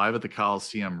at the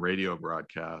Coliseum radio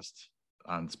broadcast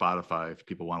on Spotify. If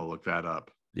people want to look that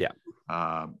up, yeah,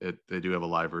 they do have a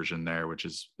live version there,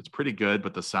 it's pretty good,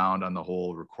 but the sound on the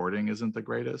whole recording isn't the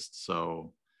greatest.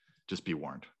 So just be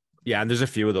warned. Yeah, and there's a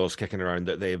few of those kicking around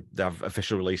that they have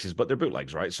official releases, but they're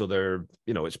bootlegs, right? So they're,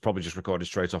 it's probably just recorded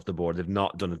straight off the board. They've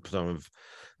not done a ton of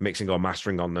mixing or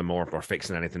mastering on them or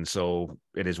fixing anything. So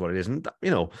it is what it is. And,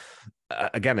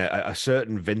 again, a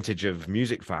certain vintage of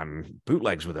music fan,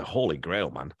 bootlegs were the holy grail,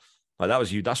 man. Like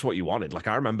that's what you wanted. Like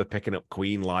I remember picking up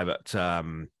Queen live at, I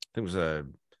think it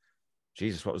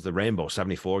was what was the Rainbow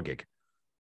 74 gig?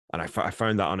 And I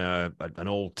found that on an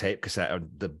old tape cassette on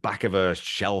the back of a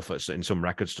shelf in some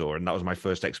record store, and that was my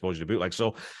first exposure to bootleg.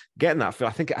 So getting that feel,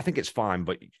 I think it's fine,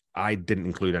 but I didn't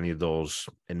include any of those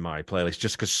in my playlist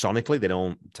just because sonically they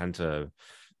don't tend to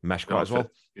mesh quite as well.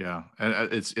 Yeah,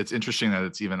 and it's interesting that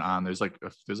it's even on. There's like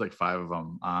 5 of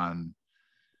them on.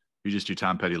 You just do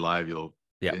Tom Petty live,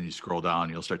 and you scroll down,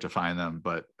 you'll start to find them.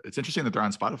 But it's interesting that they're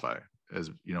on Spotify as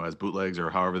bootlegs or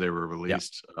however they were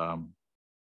released. Yeah.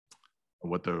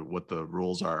 What the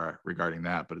rules are regarding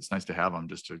that, but it's nice to have them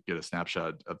just to get a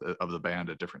snapshot of the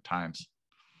band at different times.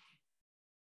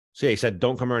 So yeah, he said,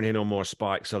 "Don't Come Around Here No More,"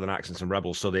 Spike, Southern Accents, and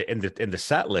Rebels. So they in the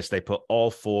set list they put all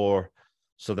 4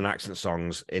 Southern Accent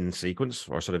songs in sequence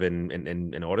or sort of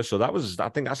in order. So I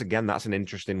think that's an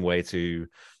interesting way to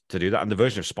do that. And the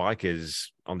version of Spike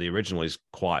is on the original is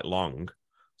quite long.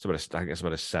 So I guess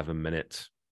about a 7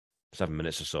 minutes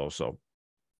or so. So.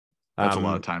 That's a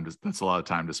lot of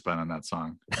time to spend on that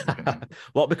song.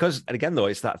 Well, because, and again, though,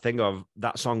 it's that thing of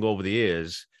that song over the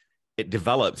years, it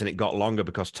developed and it got longer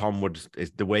because Tom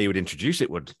the way he would introduce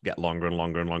it would get longer and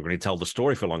longer and longer, and he'd tell the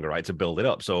story for longer, right, to build it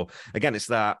up. So again,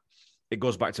 it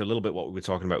goes back to a little bit what we were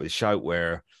talking about with Shout,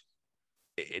 where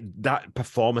that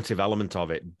performative element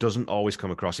of it doesn't always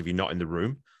come across if you're not in the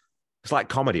room. It's like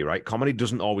comedy, right? Comedy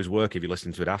doesn't always work if you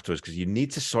listen to it afterwards because you need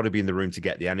to sort of be in the room to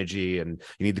get the energy and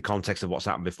you need the context of what's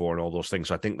happened before and all those things.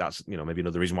 So I think that's, maybe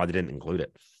another reason why they didn't include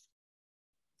it.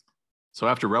 So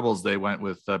after Rebels, they went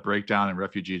with Breakdown and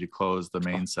Refugee to close the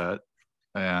main set.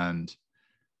 And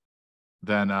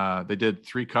then they did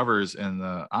 3 covers in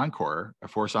the encore, a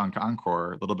 4-song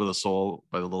encore, A Little Bit of Soul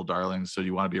by the Little Darlings. So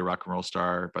You Want to Be a Rock and Roll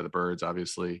Star by the Byrds,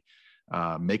 obviously.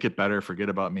 Make It Better, Forget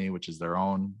About Me, which is their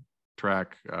own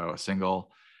track,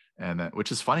 single. And then,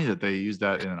 which is funny that they used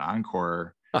that in an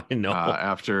encore. I know.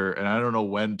 After, and I don't know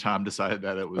when Tom decided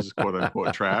that it was quote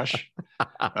unquote trash,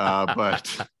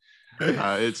 but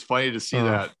it's funny to see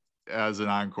that as an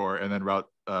encore. And then Route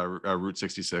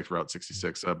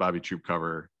 66, Bobby Troop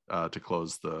cover to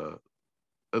close the.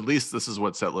 At least this is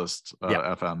what Setlist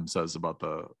FM says about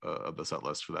the set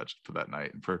list for that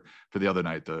night, and for the other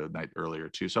night, the night earlier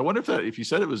too. So I wonder if you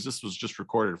said this was just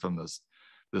recorded from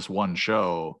this one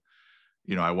show.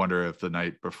 I wonder if the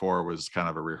night before was kind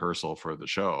of a rehearsal for the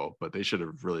show, but they should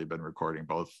have really been recording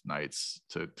both nights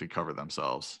to cover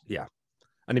themselves. Yeah.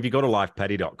 And if you go to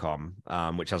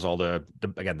livepetty.com, which has all the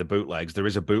bootlegs, there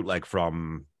is a bootleg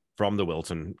from the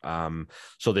Wilton.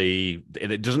 So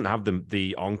it doesn't have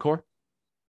the encore,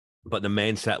 but the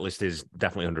main set list is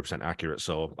definitely 100% accurate.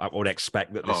 So I would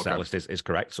expect that this set list is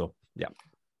correct. So yeah.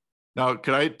 Now,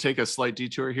 could I take a slight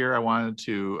detour here? I wanted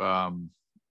to,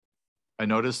 I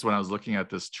noticed when I was looking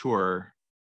at this tour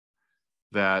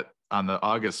that on the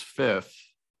August 5th,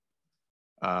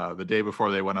 the day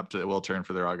before they went up to Wiltern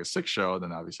for their August 6th show,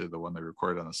 then obviously the one they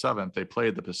recorded on the 7th, they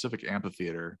played the Pacific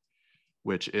Amphitheater,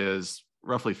 which is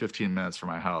roughly 15 minutes from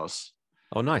my house.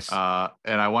 Oh, nice.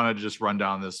 And I wanted to just run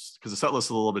down this because the set list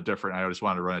is a little bit different. I just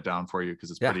wanted to run it down for you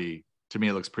because it's pretty, to me,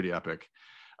 it looks pretty epic.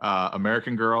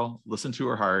 American Girl, Listen to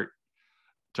Her Heart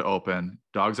to open,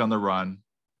 Dogs on the Run,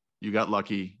 You Got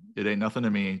Lucky, It Ain't Nothing to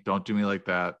Me, Don't Do Me Like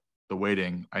That, The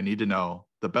Waiting, I Need to Know,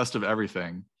 The Best of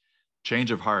Everything,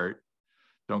 Change of Heart,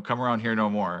 Don't Come Around Here No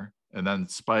More, and then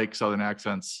Spike, Southern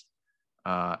Accents,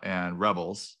 and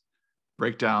Rebels,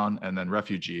 Breakdown, and then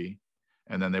Refugee.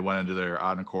 And then they went into their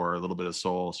encore, A Little Bit of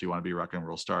Soul, So You Want to Be a Rock and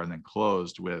Roll Star, and then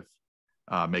closed with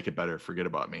Make It Better, Forget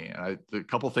About Me. And a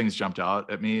couple things jumped out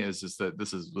at me is that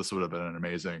this would have been an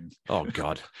amazing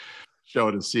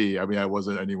show to see. I mean, I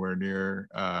wasn't anywhere near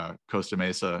Costa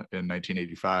Mesa in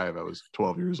 1985. I was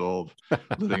 12 years old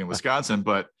living in Wisconsin,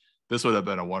 but this would have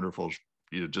been a wonderful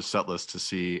just set list to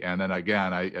see. And then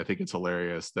again, I think it's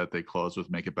hilarious that they closed with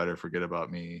Make It Better, Forget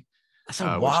About Me. That's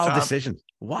a wild decision.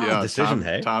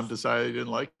 Hey, Tom decided he didn't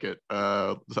like it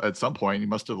at some point. He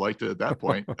must have liked it at that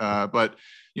point. But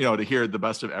to hear The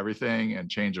Best of Everything and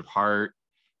Change of Heart,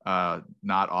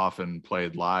 not often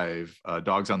played live,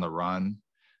 Dogs on the Run,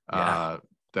 that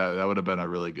would have been a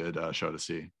really good show to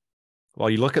see. Well,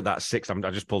 you look at that 6.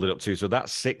 I just pulled it up too. So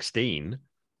that's 16.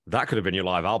 That could have been your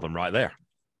live album right there.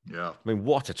 Yeah. I mean,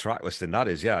 what a track listing that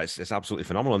is. Yeah, it's absolutely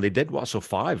phenomenal. And they did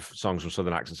 5 songs with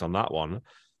Southern accents on that one,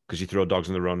 because you throw Dogs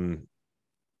on the Run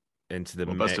into the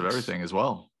mix. Best of Everything as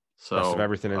well. So Best of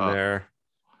Everything in there.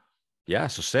 Yeah,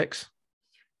 so 6.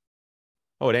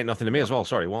 Oh, It Ain't Nothing to Me as well.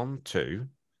 Sorry. 1, 2,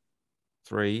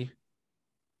 3,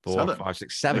 4, 7. 5,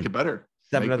 6, 7. Make it better.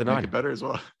 7 of the 9. Make it better as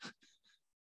well.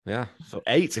 Yeah. So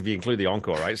 8 if you include the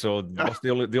encore, right? So what's the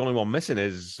only one missing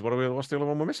is what's the only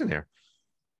one we're missing here?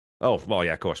 Oh, well,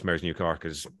 yeah, of course, Mary's New Car,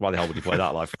 because why the hell would you play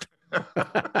that live?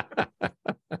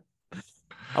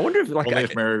 I wonder if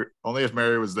only if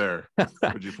Mary was there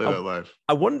would you play that live.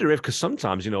 I wonder if, because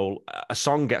sometimes a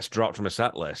song gets dropped from a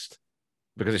set list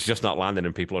because it's just not landing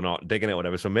and people are not digging it or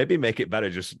whatever. So maybe Make It Better.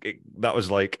 That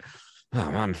was like,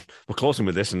 oh man, we're closing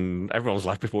with this and everyone's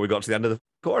left before we got to the end of the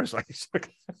chorus.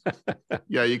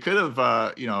 Yeah, you could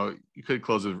have you could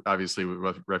close with obviously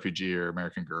with Refugee or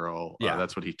American Girl. Yeah,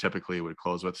 that's what he typically would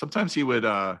close with. Sometimes he would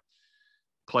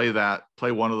play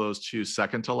one of those 2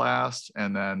 second to last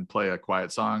and then play a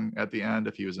quiet song at the end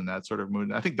if he was in that sort of mood.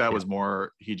 And I think that was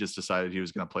more, he just decided he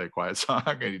was going to play a quiet song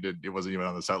and it wasn't even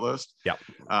on the set list. Yeah.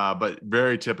 But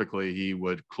very typically he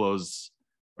would close,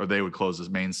 or they would close his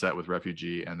main set with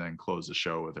Refugee and then close the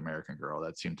show with American Girl.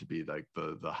 That seemed to be like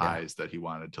the highs that he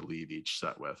wanted to leave each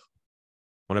set with.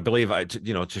 When I believe,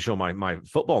 to show my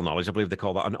football knowledge, I believe they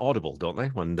call that an audible, don't they?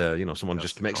 When someone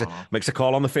just makes a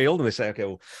call on the field and they say, okay,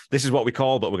 well, this is what we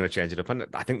call, but we're going to change it up. And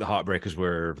I think the Heartbreakers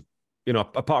were,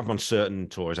 apart from on certain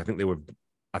tours, I think that would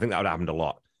have happened a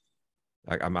lot.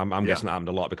 I'm guessing that happened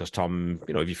a lot because Tom,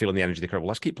 if you feel in the energy of the crowd, well,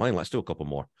 let's keep playing, let's do a couple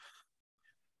more.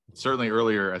 Certainly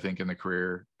earlier, I think in the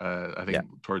career, I think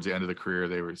towards the end of the career,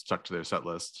 they were stuck to their set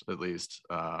list at least,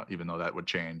 even though that would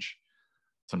change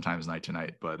sometimes night to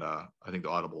night. But I think the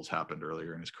audibles happened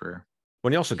earlier in his career.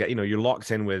 When you also get, you're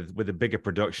locked in with a bigger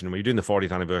production. When you're doing the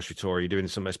 40th anniversary tour, you're doing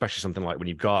especially something like when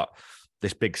you've got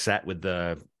this big set with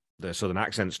the Southern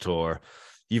Accents tour,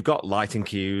 you've got lighting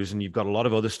cues and you've got a lot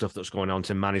of other stuff that's going on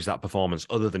to manage that performance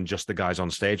other than just the guys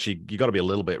on stage. You got to be a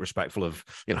little bit respectful of,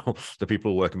 the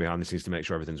people working behind the scenes to make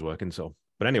sure everything's working. So,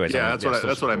 but anyways, yeah, I mean,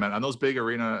 that's what I meant on those big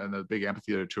arena and the big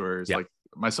amphitheater tours. Yeah. Like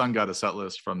my son got a set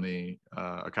list from a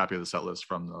copy of the set list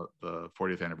from the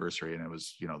 40th anniversary, and it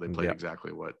was, they played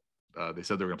exactly what they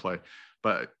said they were going to play.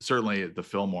 But certainly at the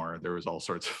Fillmore, there was all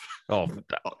sorts of,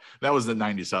 that was in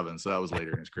 '97, so that was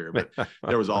later in his career, but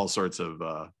there was all sorts of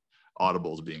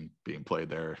audibles being played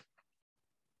there.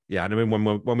 Yeah, and I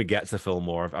mean, when we get to the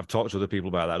Fillmore, I've talked to other people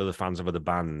about that, other fans of other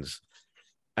bands,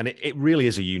 and it really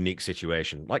is a unique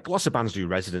situation. Like lots of bands do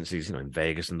residencies, in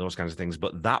Vegas and those kinds of things,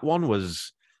 but that one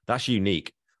that's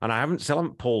unique. And I still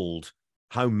haven't pulled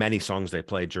how many songs they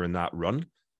played during that run,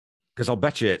 because I'll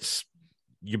bet you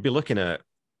you'd be looking at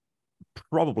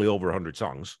probably over 100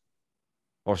 songs,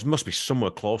 or it must be somewhere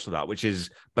close to that, which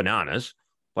is bananas.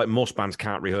 Like most bands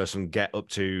can't rehearse and get up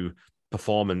to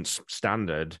performance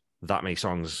standard that many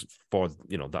songs for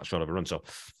that short of a run. So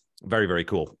very, very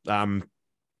cool.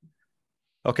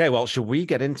 Okay, well, should we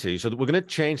get into? So we're going to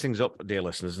change things up, dear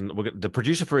listeners, and the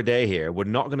producer for a day here. We're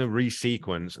not going to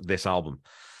resequence this album.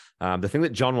 The thing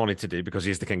that John wanted to do, because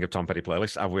he's the king of Tom Petty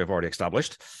playlists, as we have already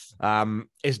established,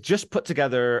 is just put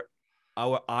together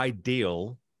our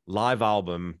ideal live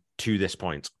album to this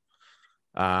point.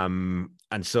 And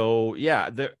so,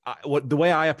 yeah, the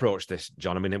way I approach this,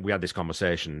 John, I mean, we had this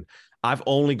conversation. I've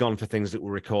only gone for things that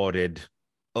were recorded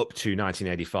up to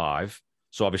 1985.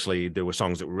 So obviously there were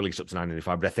songs that were released up to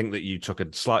 1985, but I think that you took a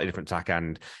slightly different tack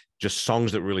and just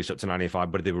songs that were released up to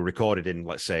 1985, but they were recorded in,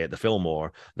 let's say, at the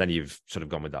Fillmore, then you've sort of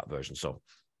gone with that version. So,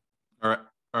 all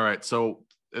right. So,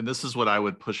 and this is what I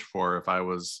would push for if I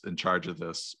was in charge of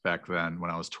this back then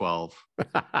when I was 12.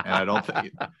 And I don't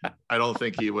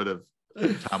think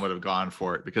Tom would have gone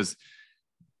for it, because,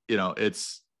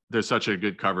 they're such a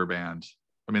good cover band.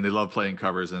 I mean, they love playing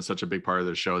covers, and it's such a big part of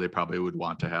their show. They probably would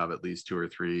want to have at least 2 or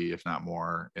 3, if not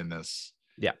more, in this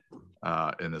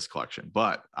collection.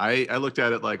 But I looked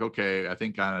at it like, okay, I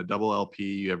think on a double LP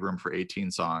you have room for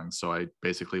 18 songs, so I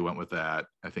basically went with that.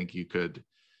 I think you could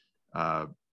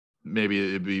maybe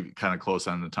it'd be kind of close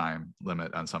on the time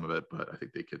limit on some of it, but I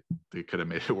think they could have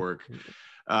made it work.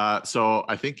 So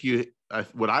I think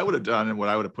what I would have done and what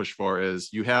I would have pushed for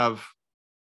is, you have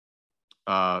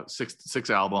six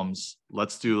albums.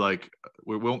 Let's do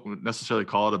we won't necessarily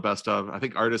call it a best of. I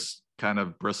think artists kind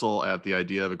of bristle at the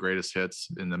idea of a greatest hits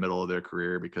in the middle of their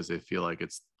career, because they feel like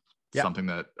it's something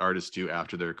that artists do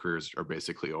after their careers are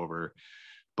basically over.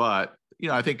 But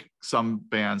I think some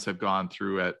bands have gone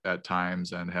through at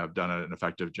times and have done an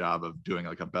effective job of doing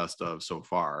like a best of so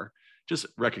far, just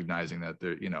recognizing that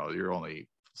you're only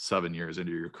 7 years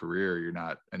into your career, you're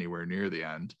not anywhere near the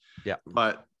end. Yeah.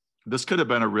 But this could have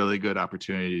been a really good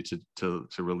opportunity to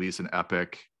release an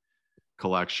epic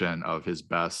collection of his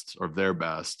best, or their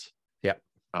best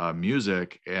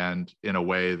music, and in a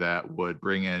way that would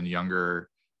bring in younger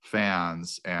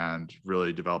fans and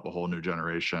really develop a whole new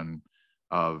generation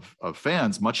of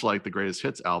fans, much like the Greatest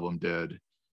Hits album did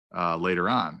later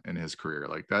on in his career.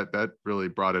 Like that really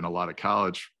brought in a lot of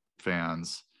college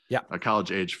fans,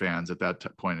 college age fans at that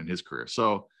point in his career.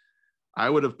 So I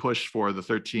would have pushed for the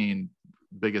 13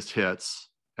 biggest hits,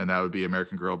 and that would be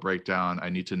American Girl, Breakdown, I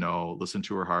Need to Know, Listen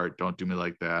to Her Heart, Don't Do Me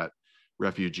Like That,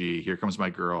 Refugee, Here Comes My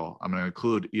Girl. I'm going to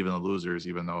include Even the Losers,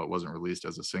 even though it wasn't released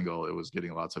as a single. It was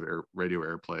getting lots of radio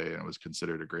airplay, and it was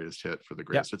considered a greatest hit for the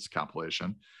Greatest Hits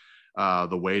compilation. The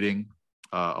Waiting,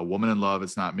 A Woman in Love,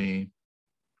 It's Not Me,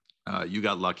 You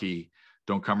Got Lucky,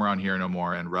 Don't Come Around Here No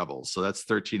More, and Rebels. So that's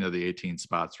 13 of the 18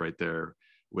 spots right there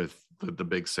with the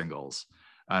big singles.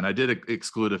 And I did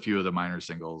exclude a few of the minor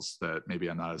singles that maybe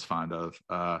I'm not as fond of,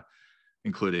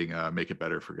 including Make It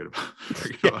Better, Forget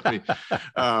About Me.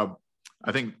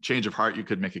 I think Change of Heart you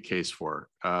could make a case for.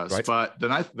 Right. But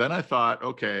then I thought,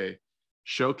 okay,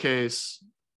 showcase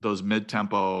those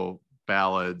mid-tempo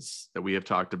ballads that we have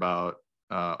talked about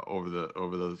over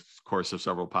the course of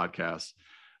several podcasts.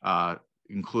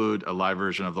 Include a live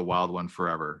version of The Wild One,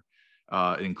 Forever.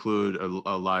 Include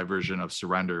a live version of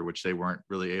Surrender, which they weren't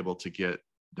really able to get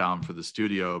down for the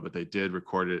studio, but they did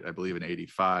record it, I believe, in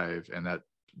 '85, and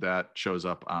that shows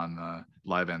up on the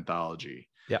live anthology.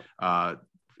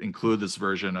 Include this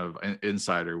version of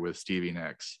Insider with Stevie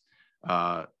Nicks.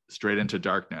 Straight Into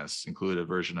Darkness, include a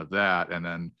version of that, and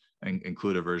then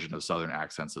include a version of Southern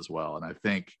Accents as well. And I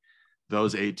think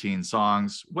those 18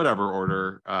 songs, whatever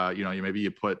order, maybe you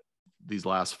put these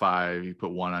last 5, you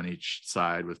put 1 on each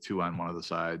side with 2 on one of the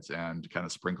sides, and kind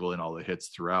of sprinkle in all the hits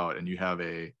throughout, and you have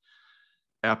a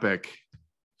epic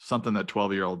something that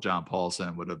 12-year-old John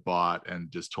Paulson would have bought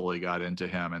and just totally got into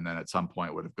him, and then at some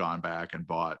point would have gone back and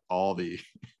bought all the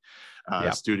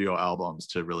studio albums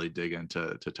to really dig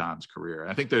into Tom's career.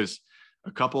 I think there's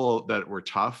a couple that were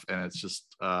tough, and it's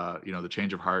just the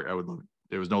Change of Heart.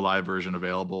 There was no live version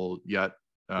available yet,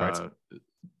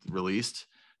 released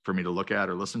for me to look at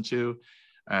or listen to,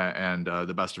 and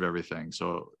The Best of Everything.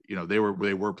 So they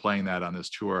were playing that on this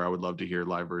tour. I would love to hear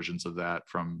live versions of that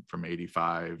from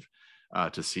 '85.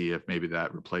 To see if maybe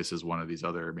that replaces one of these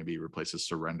other, maybe replaces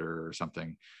Surrender or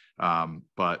something.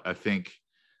 But I think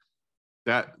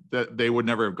that they would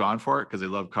never have gone for it because they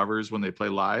love covers when they play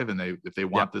live, and if they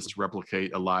want this to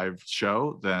replicate a live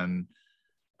show, then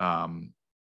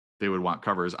they would want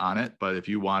covers on it. But if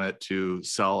you want it to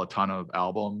sell a ton of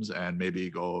albums and maybe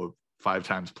go 5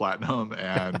 times platinum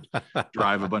and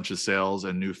drive a bunch of sales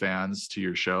and new fans to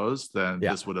your shows, then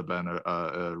this would have been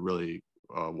a really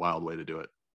wild way to do it.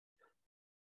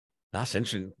 That's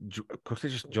interesting.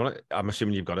 I'm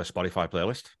assuming you've got a Spotify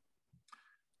playlist.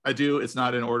 I do. It's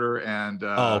not in order and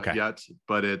yet,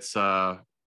 but it's I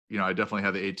definitely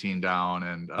have the 18 down,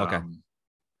 and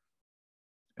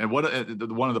and one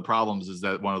of the problems is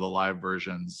that one of the live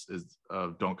versions is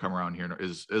of Don't Come Around Here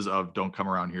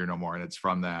No More, and it's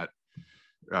from that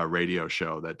radio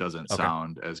show that doesn't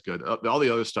sound as good. All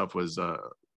the other stuff was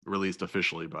released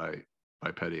officially by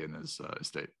Petty and his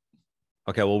estate.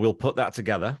 Okay, well, we'll put that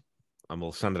together and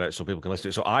we'll send it out so people can listen to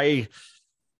it. So I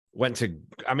went to,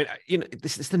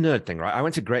 this is the nerd thing, right? I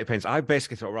went to great pains. I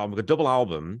basically thought, well, I'm a double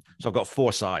album, so I've got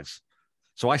 4 sides.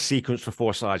 So I sequenced for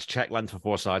 4 sides, check length for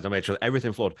 4 sides. I made sure that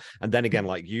everything flowed. And then again,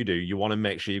 like you do, you want to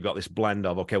make sure you've got this blend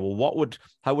of, okay, well,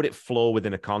 how would it flow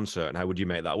within a concert, and how would you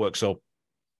make that work? So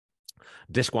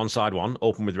disc 1, side 1,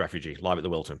 open with Refugee, live at the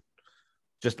Wilton.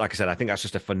 Just like I said, I think that's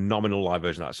just a phenomenal live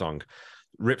version of that song.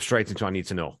 Rip straight into I Need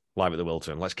to Know, live at the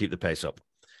Wilton. Let's keep the pace up.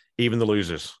 Even the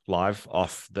Losers, live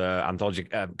off the anthology.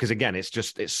 Because again,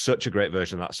 it's such a great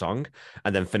version of that song.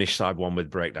 And then finish side 1 with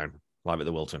Breakdown, live at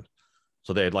the Wilton.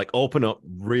 So they'd like open up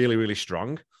really, really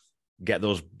strong. Get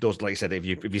those, like I said, if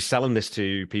you're selling this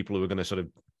to people who are going to sort of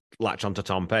latch onto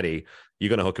Tom Petty, you're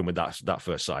going to hook them with that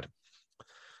first side.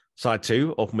 Side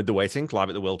 2, open with The Waiting, live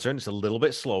at the Wilton. It's a little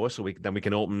bit slower, so we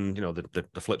can open, the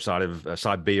flip side of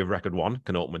side B of record 1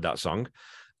 can open with that song.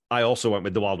 I also went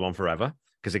with The Wild One Forever,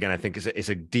 because again, I think it's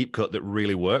a deep cut that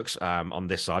really works on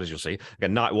this side, as you'll see.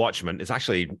 Again, Night Watchman,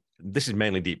 this is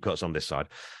mainly deep cuts on this side.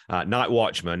 Night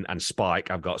Watchman and Spike,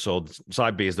 I've got, so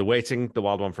side B is The Waiting, The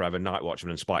Wild One Forever, Night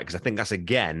Watchman and Spike, because I think that's,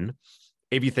 again,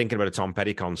 if you're thinking about a Tom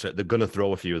Petty concert, they're going to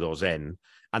throw a few of those in,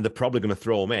 and they're probably going to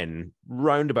throw them in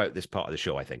round about this part of the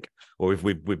show, I think. Or if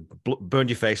we've burned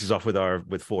your faces off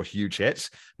with 4 huge hits,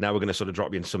 now we're going to sort of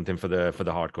drop you in something for the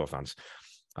hardcore fans.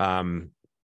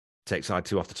 Take side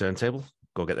 2 off the turntable,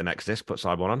 go get the next disc, put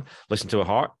side 1 on, listen to A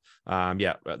Heart. At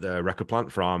the record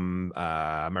plant from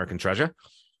American Treasure.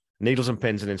 Needles and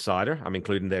Pins and Insider, I'm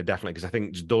including there definitely, because I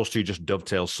think those two just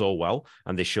dovetail so well,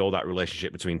 and they show that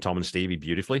relationship between Tom and Stevie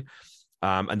beautifully.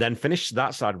 And then finish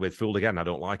that side with Fooled Again, I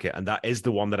Don't Like It. And that is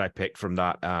the one that I picked from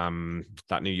that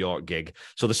New York gig.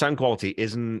 So the sound quality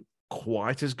isn't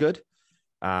quite as good.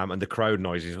 And the crowd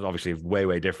noise is obviously way,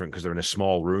 way different because they're in a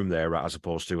small room there as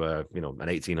opposed to an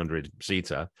 1,800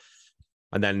 seater.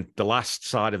 And then the last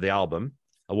side of the album,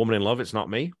 A Woman in Love, It's Not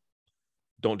Me.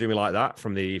 Don't Do Me Like That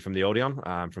from the Odeon,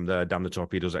 from the Damn the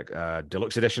Torpedoes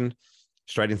Deluxe Edition.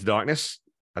 Straight Into Darkness,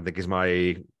 I think, is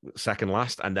my second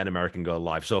last, and then American Girl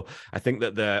live. So I think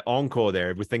that the encore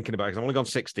there, we're thinking about, because I've only gone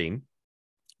 16,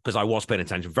 because I was paying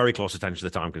attention, very close attention to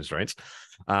the time constraints.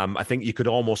 I think you could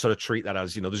almost sort of treat that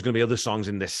as, there's going to be other songs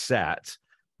in this set,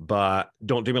 but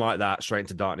Don't Do Me Like That, Straight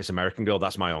Into Darkness, American Girl,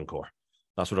 that's my encore.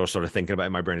 That's what I was sort of thinking about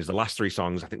in my brain, is the last 3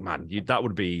 songs. I think, man, that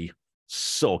would be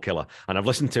so killer. And I've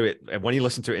listened to it, when you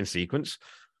listen to it in sequence,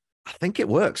 I think it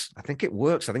works. I think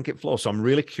it flows. So I'm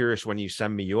really curious when you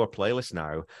send me your playlist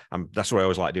now. That's what I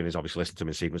always like doing, is obviously listen to them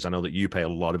in sequence. I know that you pay a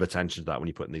lot of attention to that when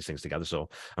you're putting these things together. So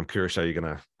I'm curious how you're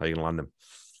gonna land them.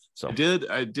 So I did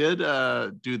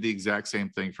do the exact same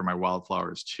thing for my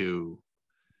Wildflowers too.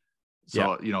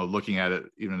 So, looking at it,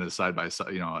 even as side by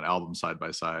side, an album side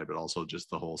by side, but also just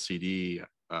the whole CD,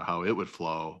 how it would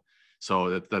flow.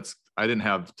 So I didn't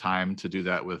have time to do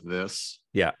that with this.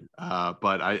 Yeah.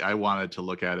 But I wanted to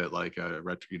look at it like a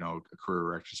career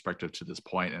retrospective to this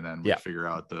point, and then figure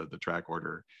out the track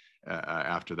order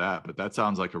after that. But that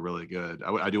sounds like a really good.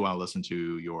 I do want to listen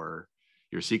to your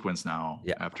sequence now.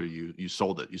 Yeah. After you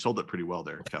sold it. You sold it pretty well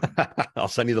there, Kevin. I'll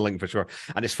send you the link for sure.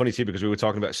 And it's funny too, because we were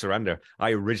talking about Surrender.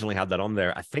 I originally had that on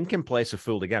there, I think in place of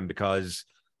Fooled Again, because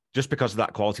just because of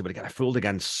that quality. But again, I fooled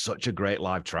against such a great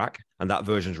live track, and that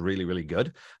version's really, really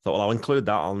good. Thought, well, I'll include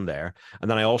that on there. And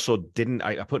then I also didn't,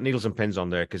 I put Needles and Pins on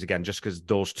there because, again, just because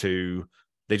those two,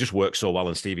 they just work so well,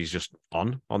 and Stevie's just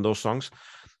on those songs.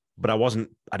 But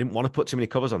I didn't want to put too many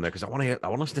covers on there because I want to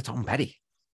listen to Tom Petty.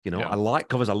 You know, I like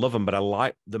covers, I love them, but I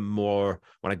like them more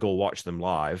when I go watch them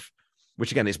live,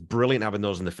 which again, it's brilliant having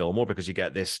those in the Fillmore because you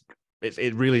get this,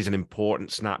 it really is an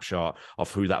important snapshot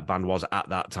of who that band was at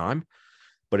that time.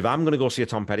 But if I'm going to go see a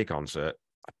Tom Petty concert,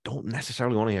 I don't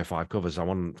necessarily want to hear 5 covers.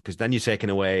 Because then you're taking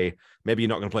away, maybe you're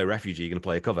not going to play Refugee, you're going to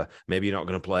play a cover. Maybe you're not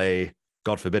going to play,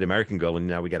 God forbid, American Girl, and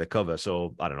now we get a cover.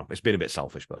 So I don't know. It's been a bit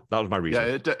selfish, but that was my reason.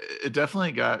 Yeah, it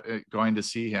definitely got going to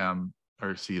see him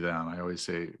or see them. I always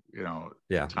say,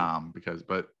 Tom,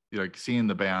 but like seeing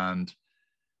the band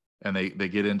and they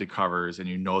get into covers and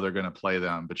they're going to play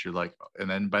them, but you're like, and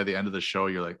then by the end of the show,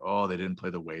 you're like, oh, they didn't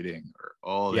play The Waiting,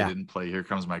 or they didn't play Here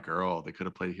Comes My Girl. They could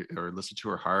have played or Listen to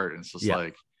Her Heart. And it's just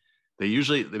like,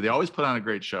 they always put on a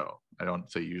great show. I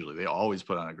don't say usually, they always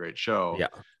put on a great show. Yeah.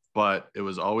 But it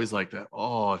was always like that.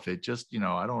 Oh, if they just,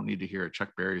 I don't need to hear a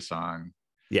Chuck Berry song.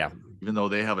 Yeah. Even though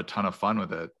they have a ton of fun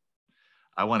with it,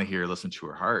 I want to hear Listen to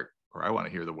Her Heart, or I want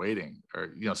to hear The Waiting,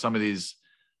 or, some of these,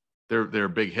 they're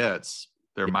big hits.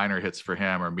 They're minor hits for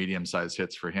him or medium-sized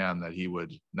hits for him that he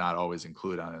would not always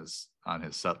include on his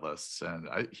set lists.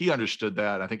 And he understood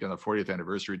that. I think on the 40th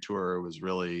anniversary tour, it was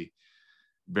really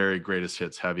very greatest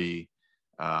hits heavy.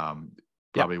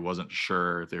 Probably wasn't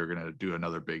sure if they were going to do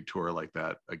another big tour like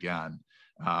that again.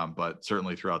 But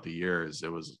certainly throughout the years,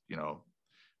 it was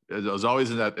always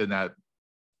in that that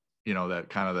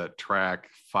kind of that track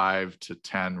 5 to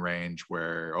 10 range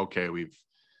where, okay, we've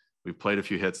played a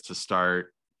few hits to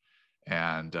start,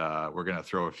 and we're going to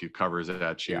throw a few covers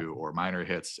at you or minor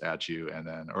hits at you, and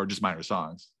then, or just minor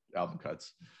songs, album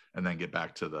cuts, and then get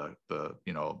back to the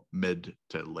mid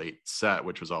to late set,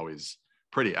 which was always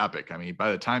pretty epic. I mean,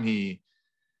 by the time he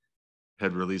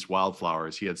had released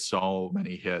Wildflowers, he had so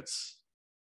many hits,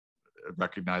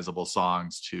 recognizable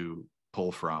songs to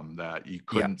pull from that you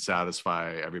couldn't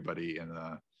satisfy everybody in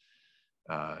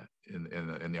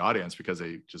the audience, because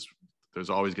there's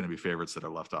always going to be favorites that are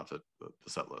left off the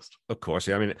set list. Of course.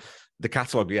 Yeah. I mean, the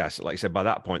catalog, yes, like I said, by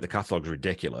that point, the catalog's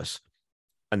ridiculous.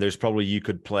 And there's probably, he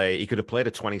could have played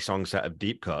a 20 song set of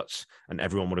deep cuts and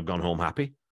everyone would have gone home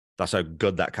happy. That's how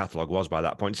good that catalog was by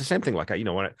that point. It's the same thing. Like, when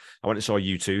I went and saw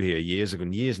U2 here years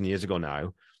and years ago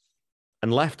now,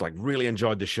 and left, like, really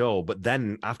enjoyed the show. But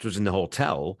then afterwards in the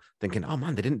hotel thinking, oh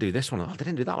man, they didn't do this one. Oh, they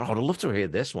didn't do that one. I would love to hear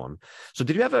this one. So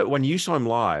did you ever, when you saw him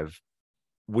live,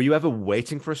 were you ever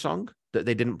waiting for a song that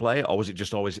they didn't play? Or was it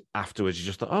just always afterwards you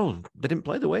just thought, oh, they didn't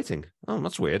play The Waiting? Oh,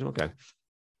 that's weird. Okay.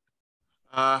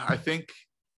 I think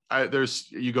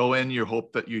you go in, you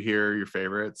hope that you hear your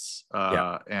favorites.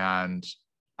 And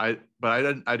I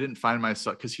didn't find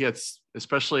myself, because he had,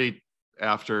 especially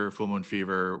after Full Moon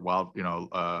Fever,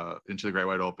 Into the Great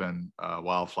Wide Open,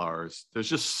 Wildflowers, there's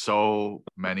just so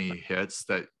many hits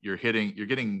that you're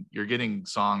getting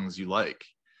songs you like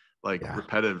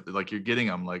repetitive, like you're getting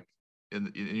them, like,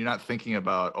 and you're not thinking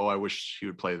about, oh, I wish he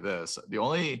would play this. The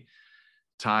only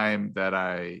time that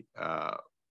I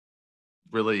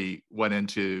really went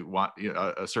into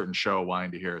a certain show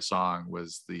wanting to hear a song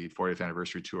was the 40th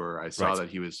anniversary tour. I saw that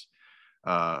he was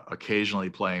occasionally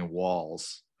playing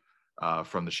Walls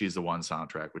from the She's the One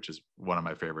soundtrack, which is one of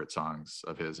my favorite songs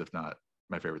of his, if not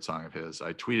my favorite song of his.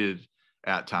 I tweeted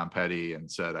at Tom Petty and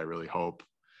said, I really hope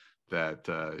that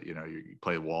you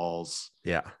play Walls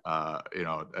at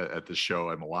the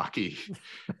show in Milwaukee.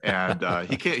 And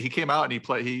he came out and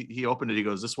he opened it. He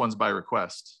goes, this one's my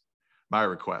request.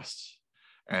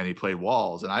 And he played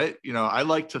Walls. And I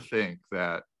like to think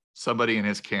that somebody in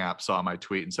his camp saw my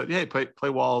tweet and said, hey, play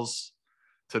Walls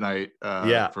tonight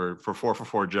for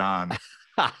 4 John.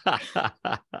 But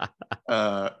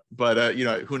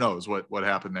who knows what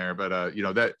happened there. But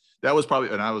that was probably,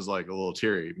 and I was like a little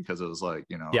teary, because it was like,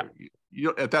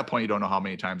 you at that point, you don't know how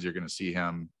many times you're going to see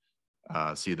them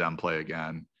play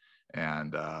again.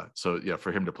 And so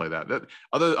for him to play that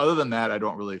other than that, I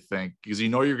don't really think, because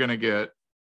you're going to get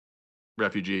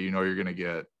Refugee, you're going to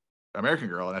get American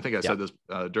Girl. And I think I said this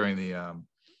during the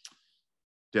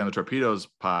Dan the Torpedoes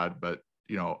pod, but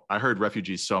I heard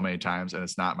Refugee so many times, and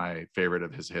it's not my favorite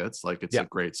of his hits. Like, it's a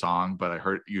great song, but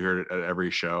you heard it at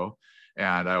every show.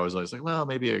 And I was always like, well,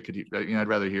 maybe I could, I'd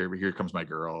rather hear Here Comes My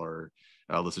Girl, or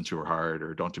Listen to Her Heart,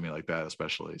 or Don't Do Me Like That,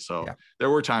 especially. So there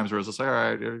were times where I was just like, all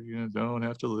right, you don't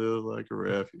have to live like a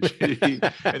refugee.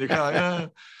 And you're kind of like,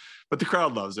 but the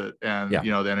crowd loves it. And,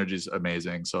 the energy is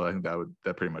amazing. So I think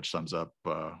that pretty much sums up,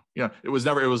 it was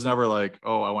never like,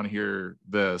 oh, I want to hear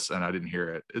this, and I didn't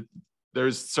hear it.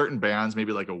 there's certain bands,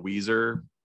 maybe like a Weezer, or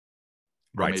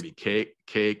Right. maybe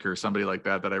Cake or somebody like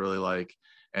that I really like,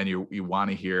 and you want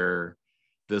to hear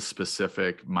this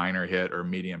specific minor hit or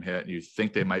medium hit, and you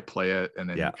think they might play it, and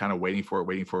then you're kind of waiting for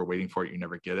it, you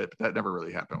never get it. But that never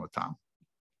really happened with Tom.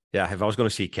 Yeah, if I was going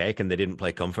to see Cake and they didn't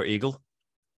play Comfort Eagle,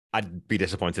 I'd be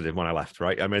disappointed when I left,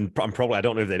 right? I mean, I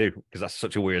don't know if they do, because that's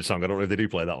such a weird song. I don't know if they do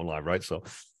play that one live, right? So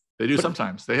they do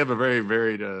sometimes. They have a very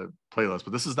varied playlist,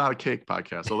 but this is not a Cake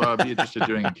podcast. Although I'd be interested in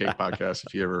doing a Cake podcast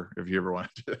if you ever wanted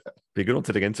to. Be a good one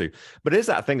to dig into. But it is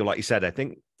that thing of, like you said, I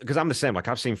think, because I'm the same. Like,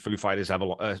 I've seen Foo Fighters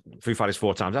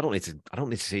 4 times. I don't need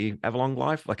to see Everlong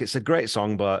live. Like, it's a great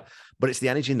song, but it's the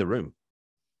energy in the room,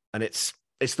 and it's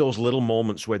those little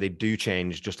moments where they do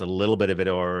change just a little bit of it,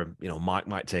 or, you know, Mike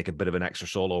might take a bit of an extra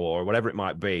solo or whatever it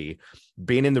might be.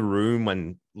 Being in the room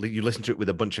when you listen to it with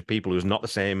a bunch of people who's not the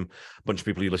same bunch of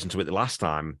people you listened to it the last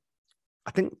time,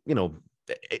 I think, you know,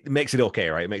 it makes it okay,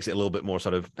 right? It makes it a little bit more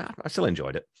sort of, I still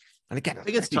enjoyed it. And again, I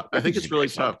think it's tough. I think it's really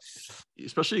tough,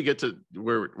 especially you get to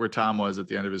where Tom was at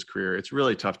the end of his career. It's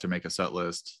really tough to make a set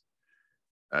list.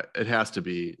 It has to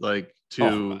be like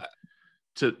to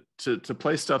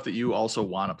play stuff that you also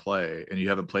want to play and you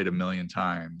haven't played a million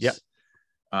times. Yeah.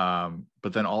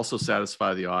 But then also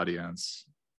satisfy the audience,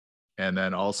 and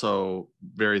then also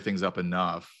vary things up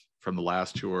enough from the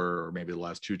last tour, or maybe the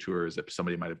last 2 tours, that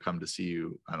somebody might have come to see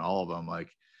you on all of them. Like,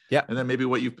 yeah. And then maybe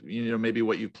what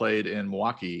you played in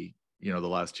Milwaukee, you know, the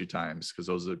last 2 times, because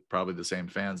those are probably the same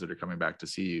fans that are coming back to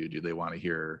see you. Do they want to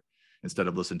hear, instead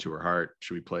of Listen to Her Heart,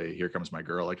 should we play Here Comes My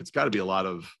Girl? Like, it's got to be a lot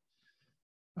of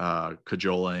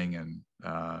cajoling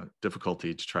and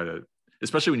difficulty to try to,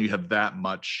 especially when you have that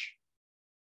much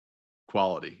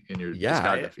quality in your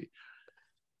discography.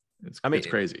 It's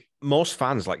crazy. Most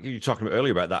fans, like you were talking about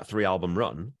earlier about that 3-album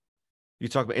run, you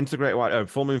talk about Integrate Wide,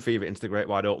 Full Moon Fever, Integrate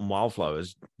Wide Open,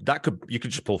 Wildflowers. You could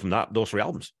just pull from those 3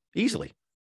 albums easily.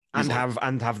 And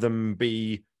have them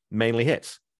be mainly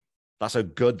hits. That's how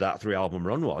good that 3-album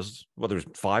run was. Well, there was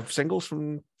 5 singles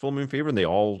from Full Moon Fever, and they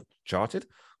all charted.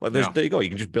 Like, there you go. You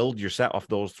can just build your set off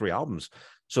those 3 albums.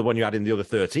 So when you add in the other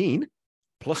 13,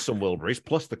 plus some Wilburys,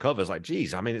 plus the covers, like,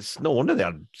 geez, I mean, it's no wonder they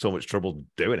had so much trouble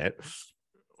doing it.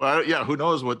 Well, yeah, who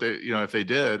knows what they, you know, if they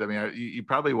did. I mean, you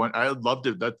probably want. I would love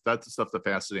to. That's the stuff that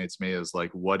fascinates me, is like,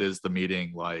 what is the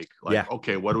meeting like? Like,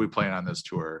 okay, what are we playing on this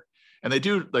tour? And they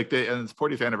do, like, and the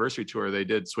 40th anniversary tour, they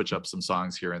did switch up some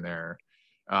songs here and there.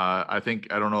 I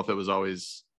don't know if it was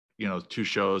always, you know, 2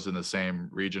 shows in the same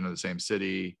region or the same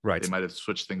city. Right. They might have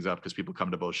switched things up because people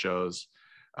come to both shows.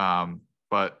 Or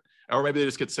maybe they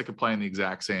just get sick of playing the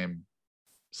exact same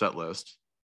set list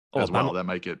as well. That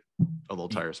might get a little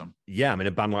tiresome. Yeah. I mean,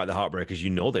 a band like the Heartbreakers, you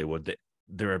know,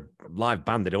 they're a live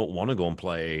band. They don't want to go and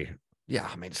play. Yeah.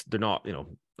 I mean, they're not, you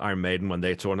know, Iron Maiden, when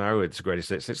they tour now, it's the greatest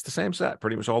hits. It's the same set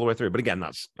pretty much all the way through. But again,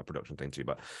 that's a production thing too.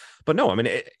 But no, I mean,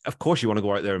 of course you want to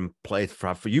go out there and play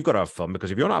for you've got to have fun,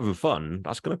 because if you're not having fun,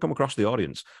 that's going to come across the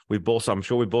audience. I'm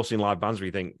sure we've both seen live bands where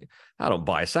you think, I don't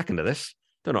buy a second of this.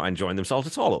 They're not enjoying themselves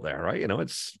at all up there, right? You know,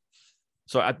 it's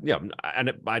so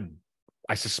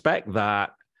I suspect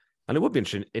that, and it would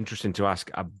be interesting to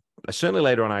ask. Certainly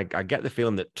later on, I get the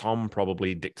feeling that Tom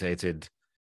probably dictated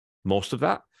most of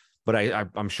that. But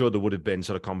I'm sure there would have been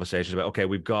sort of conversations about, okay,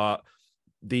 we've got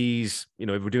these, you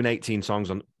know, if we're doing 18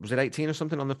 songs on, was it 18 or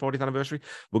something on the 40th anniversary?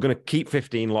 We're going to keep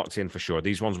 15 locked in for sure.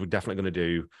 These ones we're definitely going to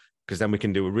do, because then we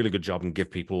can do a really good job and give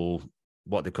people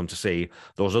what they've come to see.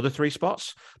 Those other 3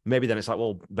 spots, maybe then it's like,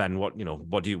 well, Ben, what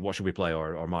should we play?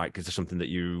 Or Mike, is there something that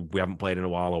we haven't played in a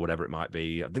while, or whatever it might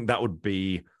be? I think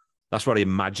that's what I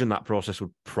imagine that process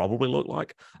would probably look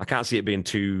like. I can't see it being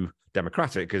too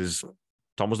democratic, because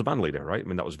Tom was the band leader, right? I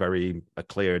mean, that was a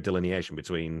clear delineation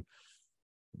between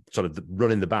sort of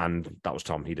running the band. That was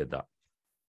Tom. He did that.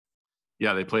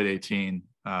 Yeah, they played 18.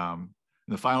 In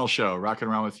the final show, Rockin'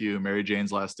 Around With You, Mary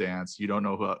Jane's Last Dance, You Don't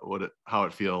Know How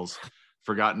It Feels,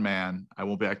 Forgotten Man, I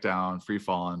Won't Back Down, Free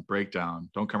Fallin', Breakdown,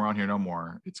 Don't Come Around Here No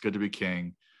More, It's Good to Be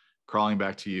King, Crawling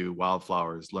Back to You,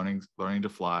 Wildflowers, Learning to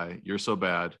Fly, You're So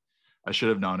Bad, I Should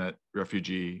Have Known It,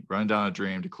 Refugee, Running Down a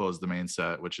Dream to close the main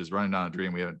set, which is Running Down a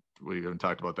Dream. We haven't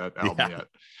talked about that album yet,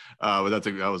 but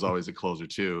that was always a closer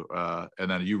too. And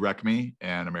then You Wreck Me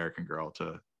and American Girl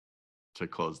to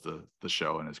close the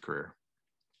show in his career.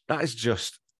 That is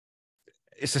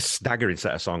it's a staggering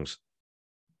set of songs.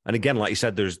 And again, like you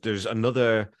said, there's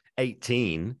another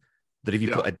 18 that if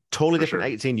you put a totally different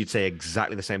 18, you'd say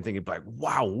exactly the same thing. You'd be like,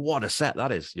 wow, what a set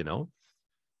that is, you know?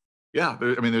 Yeah.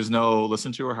 I mean, there's no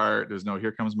Listen to Her Heart. There's no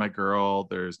Here Comes My Girl.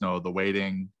 There's no The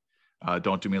Waiting.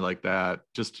 Don't Do Me Like That.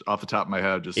 Just off the top of my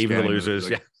head, just Even the Losers.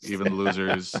 Like, Even the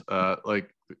Losers.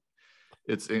 Like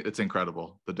it's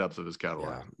incredible, the depth of his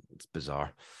catalog. Yeah. It's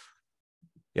bizarre.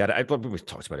 Yeah, we've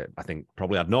talked about it, I think,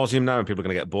 probably ad nauseum now, and people are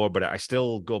going to get bored, but I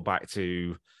still go back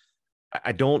to,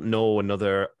 I don't know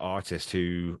another artist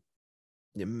who,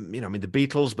 I mean, the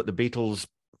Beatles, but the Beatles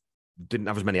didn't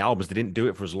have as many albums. They didn't do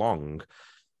it for as long.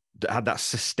 That had that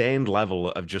sustained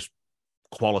level of just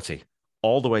quality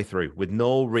all the way through with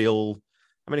no real,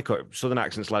 I mean, Southern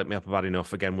Accents Light Me Up About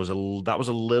Enough, again, that was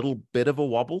a little bit of a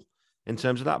wobble in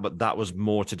terms of that, but that was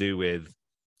more to do with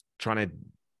trying to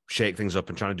shake things up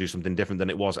and trying to do something different than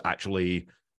it was actually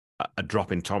a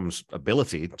drop in Tom's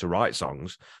ability to write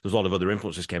songs. There's a lot of other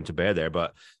influences came to bear there,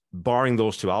 but barring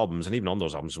those two albums, and even on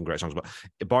those albums, some great songs, but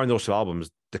barring those two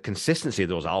albums, the consistency of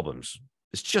those albums,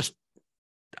 it's just,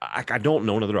 I don't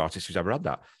know another artist who's ever had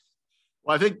that.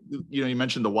 Well, I think, you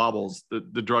mentioned the wobbles, the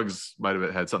drugs might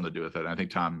have had something to do with it. I think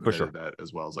Tom did that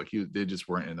as well. It's like they just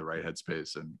weren't in the right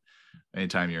headspace. And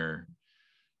anytime you're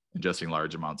ingesting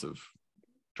large amounts of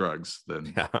drugs,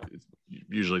 then it's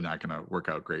usually not going to work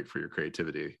out great for your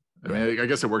creativity. I mean, I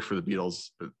guess it worked for the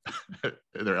Beatles,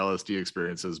 their LSD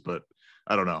experiences, but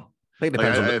I don't know. I think it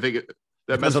depends I think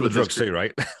that depends on the drugs too,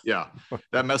 right? Yeah,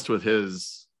 that messed with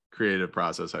his creative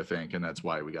process, I think, and that's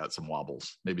why we got some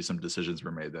wobbles. Maybe some decisions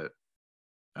were made that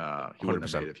he wouldn't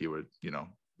 100%. have made if he would, a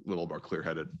little more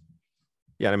clear-headed.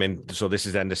 Yeah, I mean, so this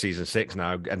is the end of season 6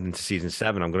 now, and into season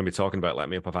 7, I'm going to be talking about Let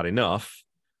Me Up, I've Had Enough.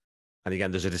 And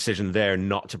again, there's a decision there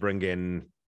not to bring in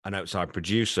an outside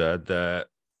producer that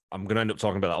I'm going to end up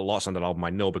talking about that a lot on that album,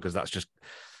 I know, because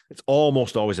it's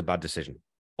almost always a bad decision.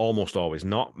 Almost always.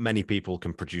 Not many people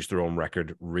can produce their own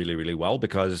record really, really well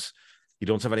because you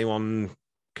don't have anyone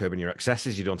curbing your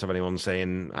excesses. You don't have anyone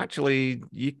saying, actually,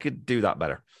 you could do that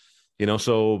better.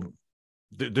 So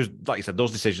there's, like you said,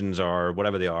 those decisions are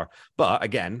whatever they are. But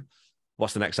again,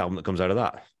 what's the next album that comes out of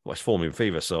that? Well, it's Full Moon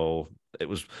Fever. So it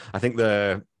was, I think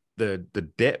the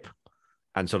dip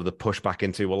and sort of the push back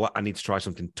into, well, I need to try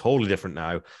something totally different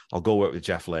now. I'll go work with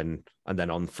Jeff Lynne. And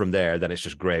then on from there, then it's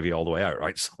just gravy all the way out,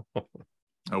 right?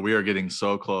 So we are getting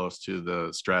so close to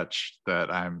the stretch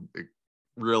that I'm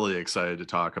really excited to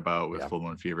talk about with Full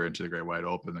Moon Fever, Into the Great Wide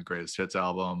Open, the greatest hits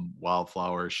album,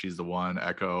 Wildflower, She's the One,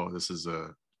 Echo. This is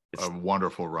a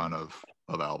wonderful run of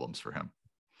albums for him.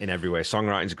 In every way.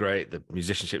 Songwriting's great. The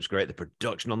musicianship's great. The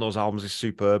production on those albums is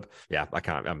superb. Yeah, I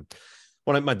can't.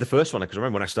 The first one, because I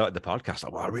remember when I started the podcast,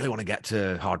 I really want to get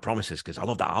to Hard Promises because I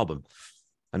love that album.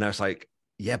 And now it's like,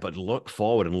 yeah, but look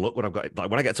forward and look what I've got. Like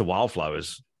when I get to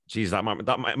Wildflowers, geez, that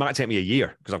might take me a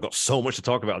year because I've got so much to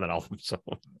talk about on that album. So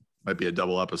might be a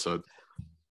double episode.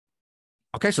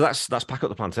 Okay, so that's Pack Up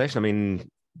the Plantation. I mean,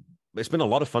 it's been a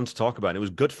lot of fun to talk about. And it was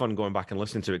good fun going back and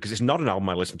listening to it because it's not an album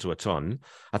I listen to a ton.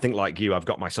 I think like you, I've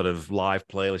got my sort of live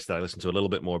playlist that I listen to a little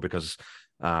bit more because,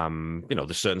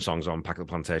 there's certain songs on Pack Up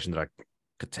the Plantation that I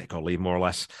could take or leave more or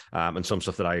less, and some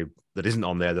stuff that isn't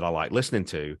on there that I like listening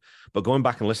to. But going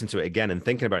back and listening to it again and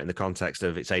thinking about it in the context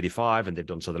of it's 85 and they've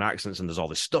done Southern accents and there's all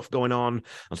this stuff going on, and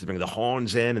so they bring the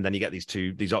horns in and then you get these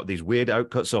weird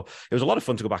outcuts. So it was a lot of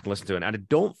fun to go back and listen to it. And I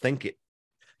don't think it,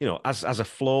 as a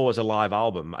flow, as a live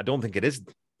album, I don't think it is.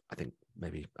 I think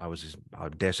maybe I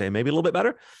would dare say maybe a little bit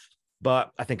better,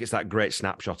 but I think it's that great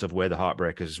snapshot of where the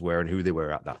Heartbreakers were and who they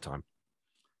were at that time.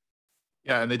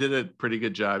 Yeah, and they did a pretty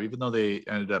good job, even though they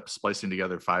ended up splicing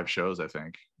together 5 shows, I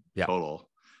think, total.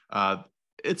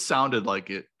 It sounded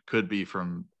like it could be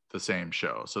from the same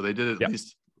show. So they did at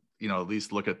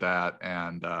least look at that.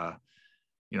 And,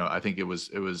 I think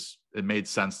it made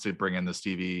sense to bring in the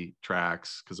Stevie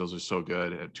tracks because those are so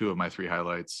good. 2 of my 3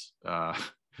 highlights for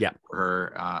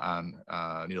her on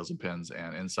Needles and Pins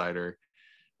and Insider.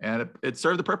 And it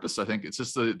served the purpose. I think it's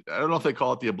just I don't know if they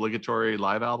call it the obligatory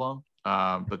live album.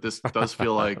 But this does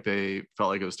feel like they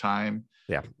felt like it was time.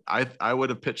 Yeah. I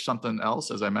would have pitched something else,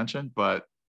 as I mentioned, but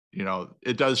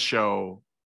it does show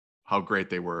how great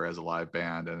they were as a live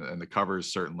band, and the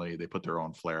covers, certainly they put their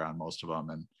own flair on most of them.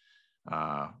 And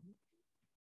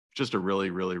just a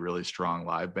really, really, really strong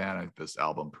live band. I think this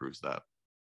album proves that.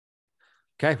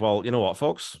 Okay. Well, you know what,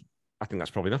 folks, I think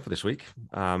that's probably enough for this week.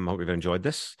 I hope you've enjoyed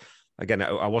this. Again,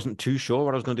 I wasn't too sure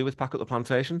what I was going to do with Pack Up the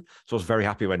Plantation. So I was very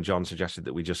happy when John suggested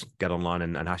that we just get online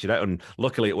and hash it out. And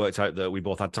luckily it worked out that we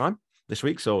both had time this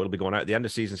week. So it'll be going out at the end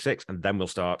of season 6 and then we'll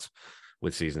start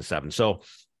with season 7. So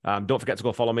don't forget to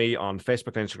go follow me on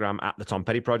Facebook and Instagram at The Tom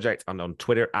Petty Project and on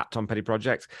Twitter at Tom Petty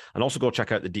Project. And also go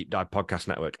check out the Deep Dive Podcast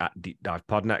Network at Deep Dive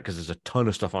Podnet because there's a ton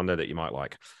of stuff on there that you might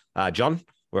like. John,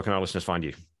 where can our listeners find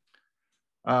you?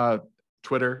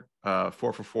 Twitter,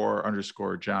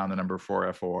 444_John, the number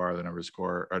 4 FOR, the number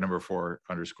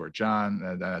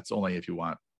 4_John. And that's only if you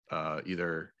want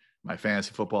either my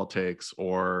fantasy football takes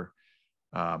or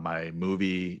my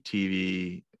movie,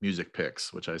 TV, music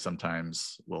picks, which I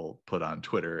sometimes will put on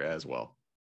Twitter as well.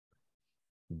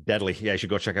 Deadly. Yeah, you should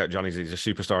go check out Johnny's. He's a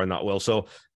superstar in that world. So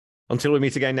until we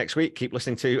meet again next week, keep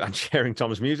listening to and sharing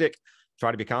Tom's music.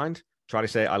 Try to be kind. Try to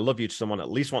say I love you to someone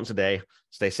at least once a day.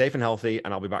 Stay safe and healthy.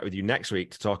 And I'll be back with you next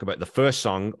week to talk about the first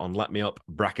song on Let Me Up,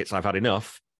 brackets I've Had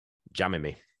Enough, Jamming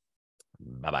Me.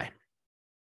 Bye-bye.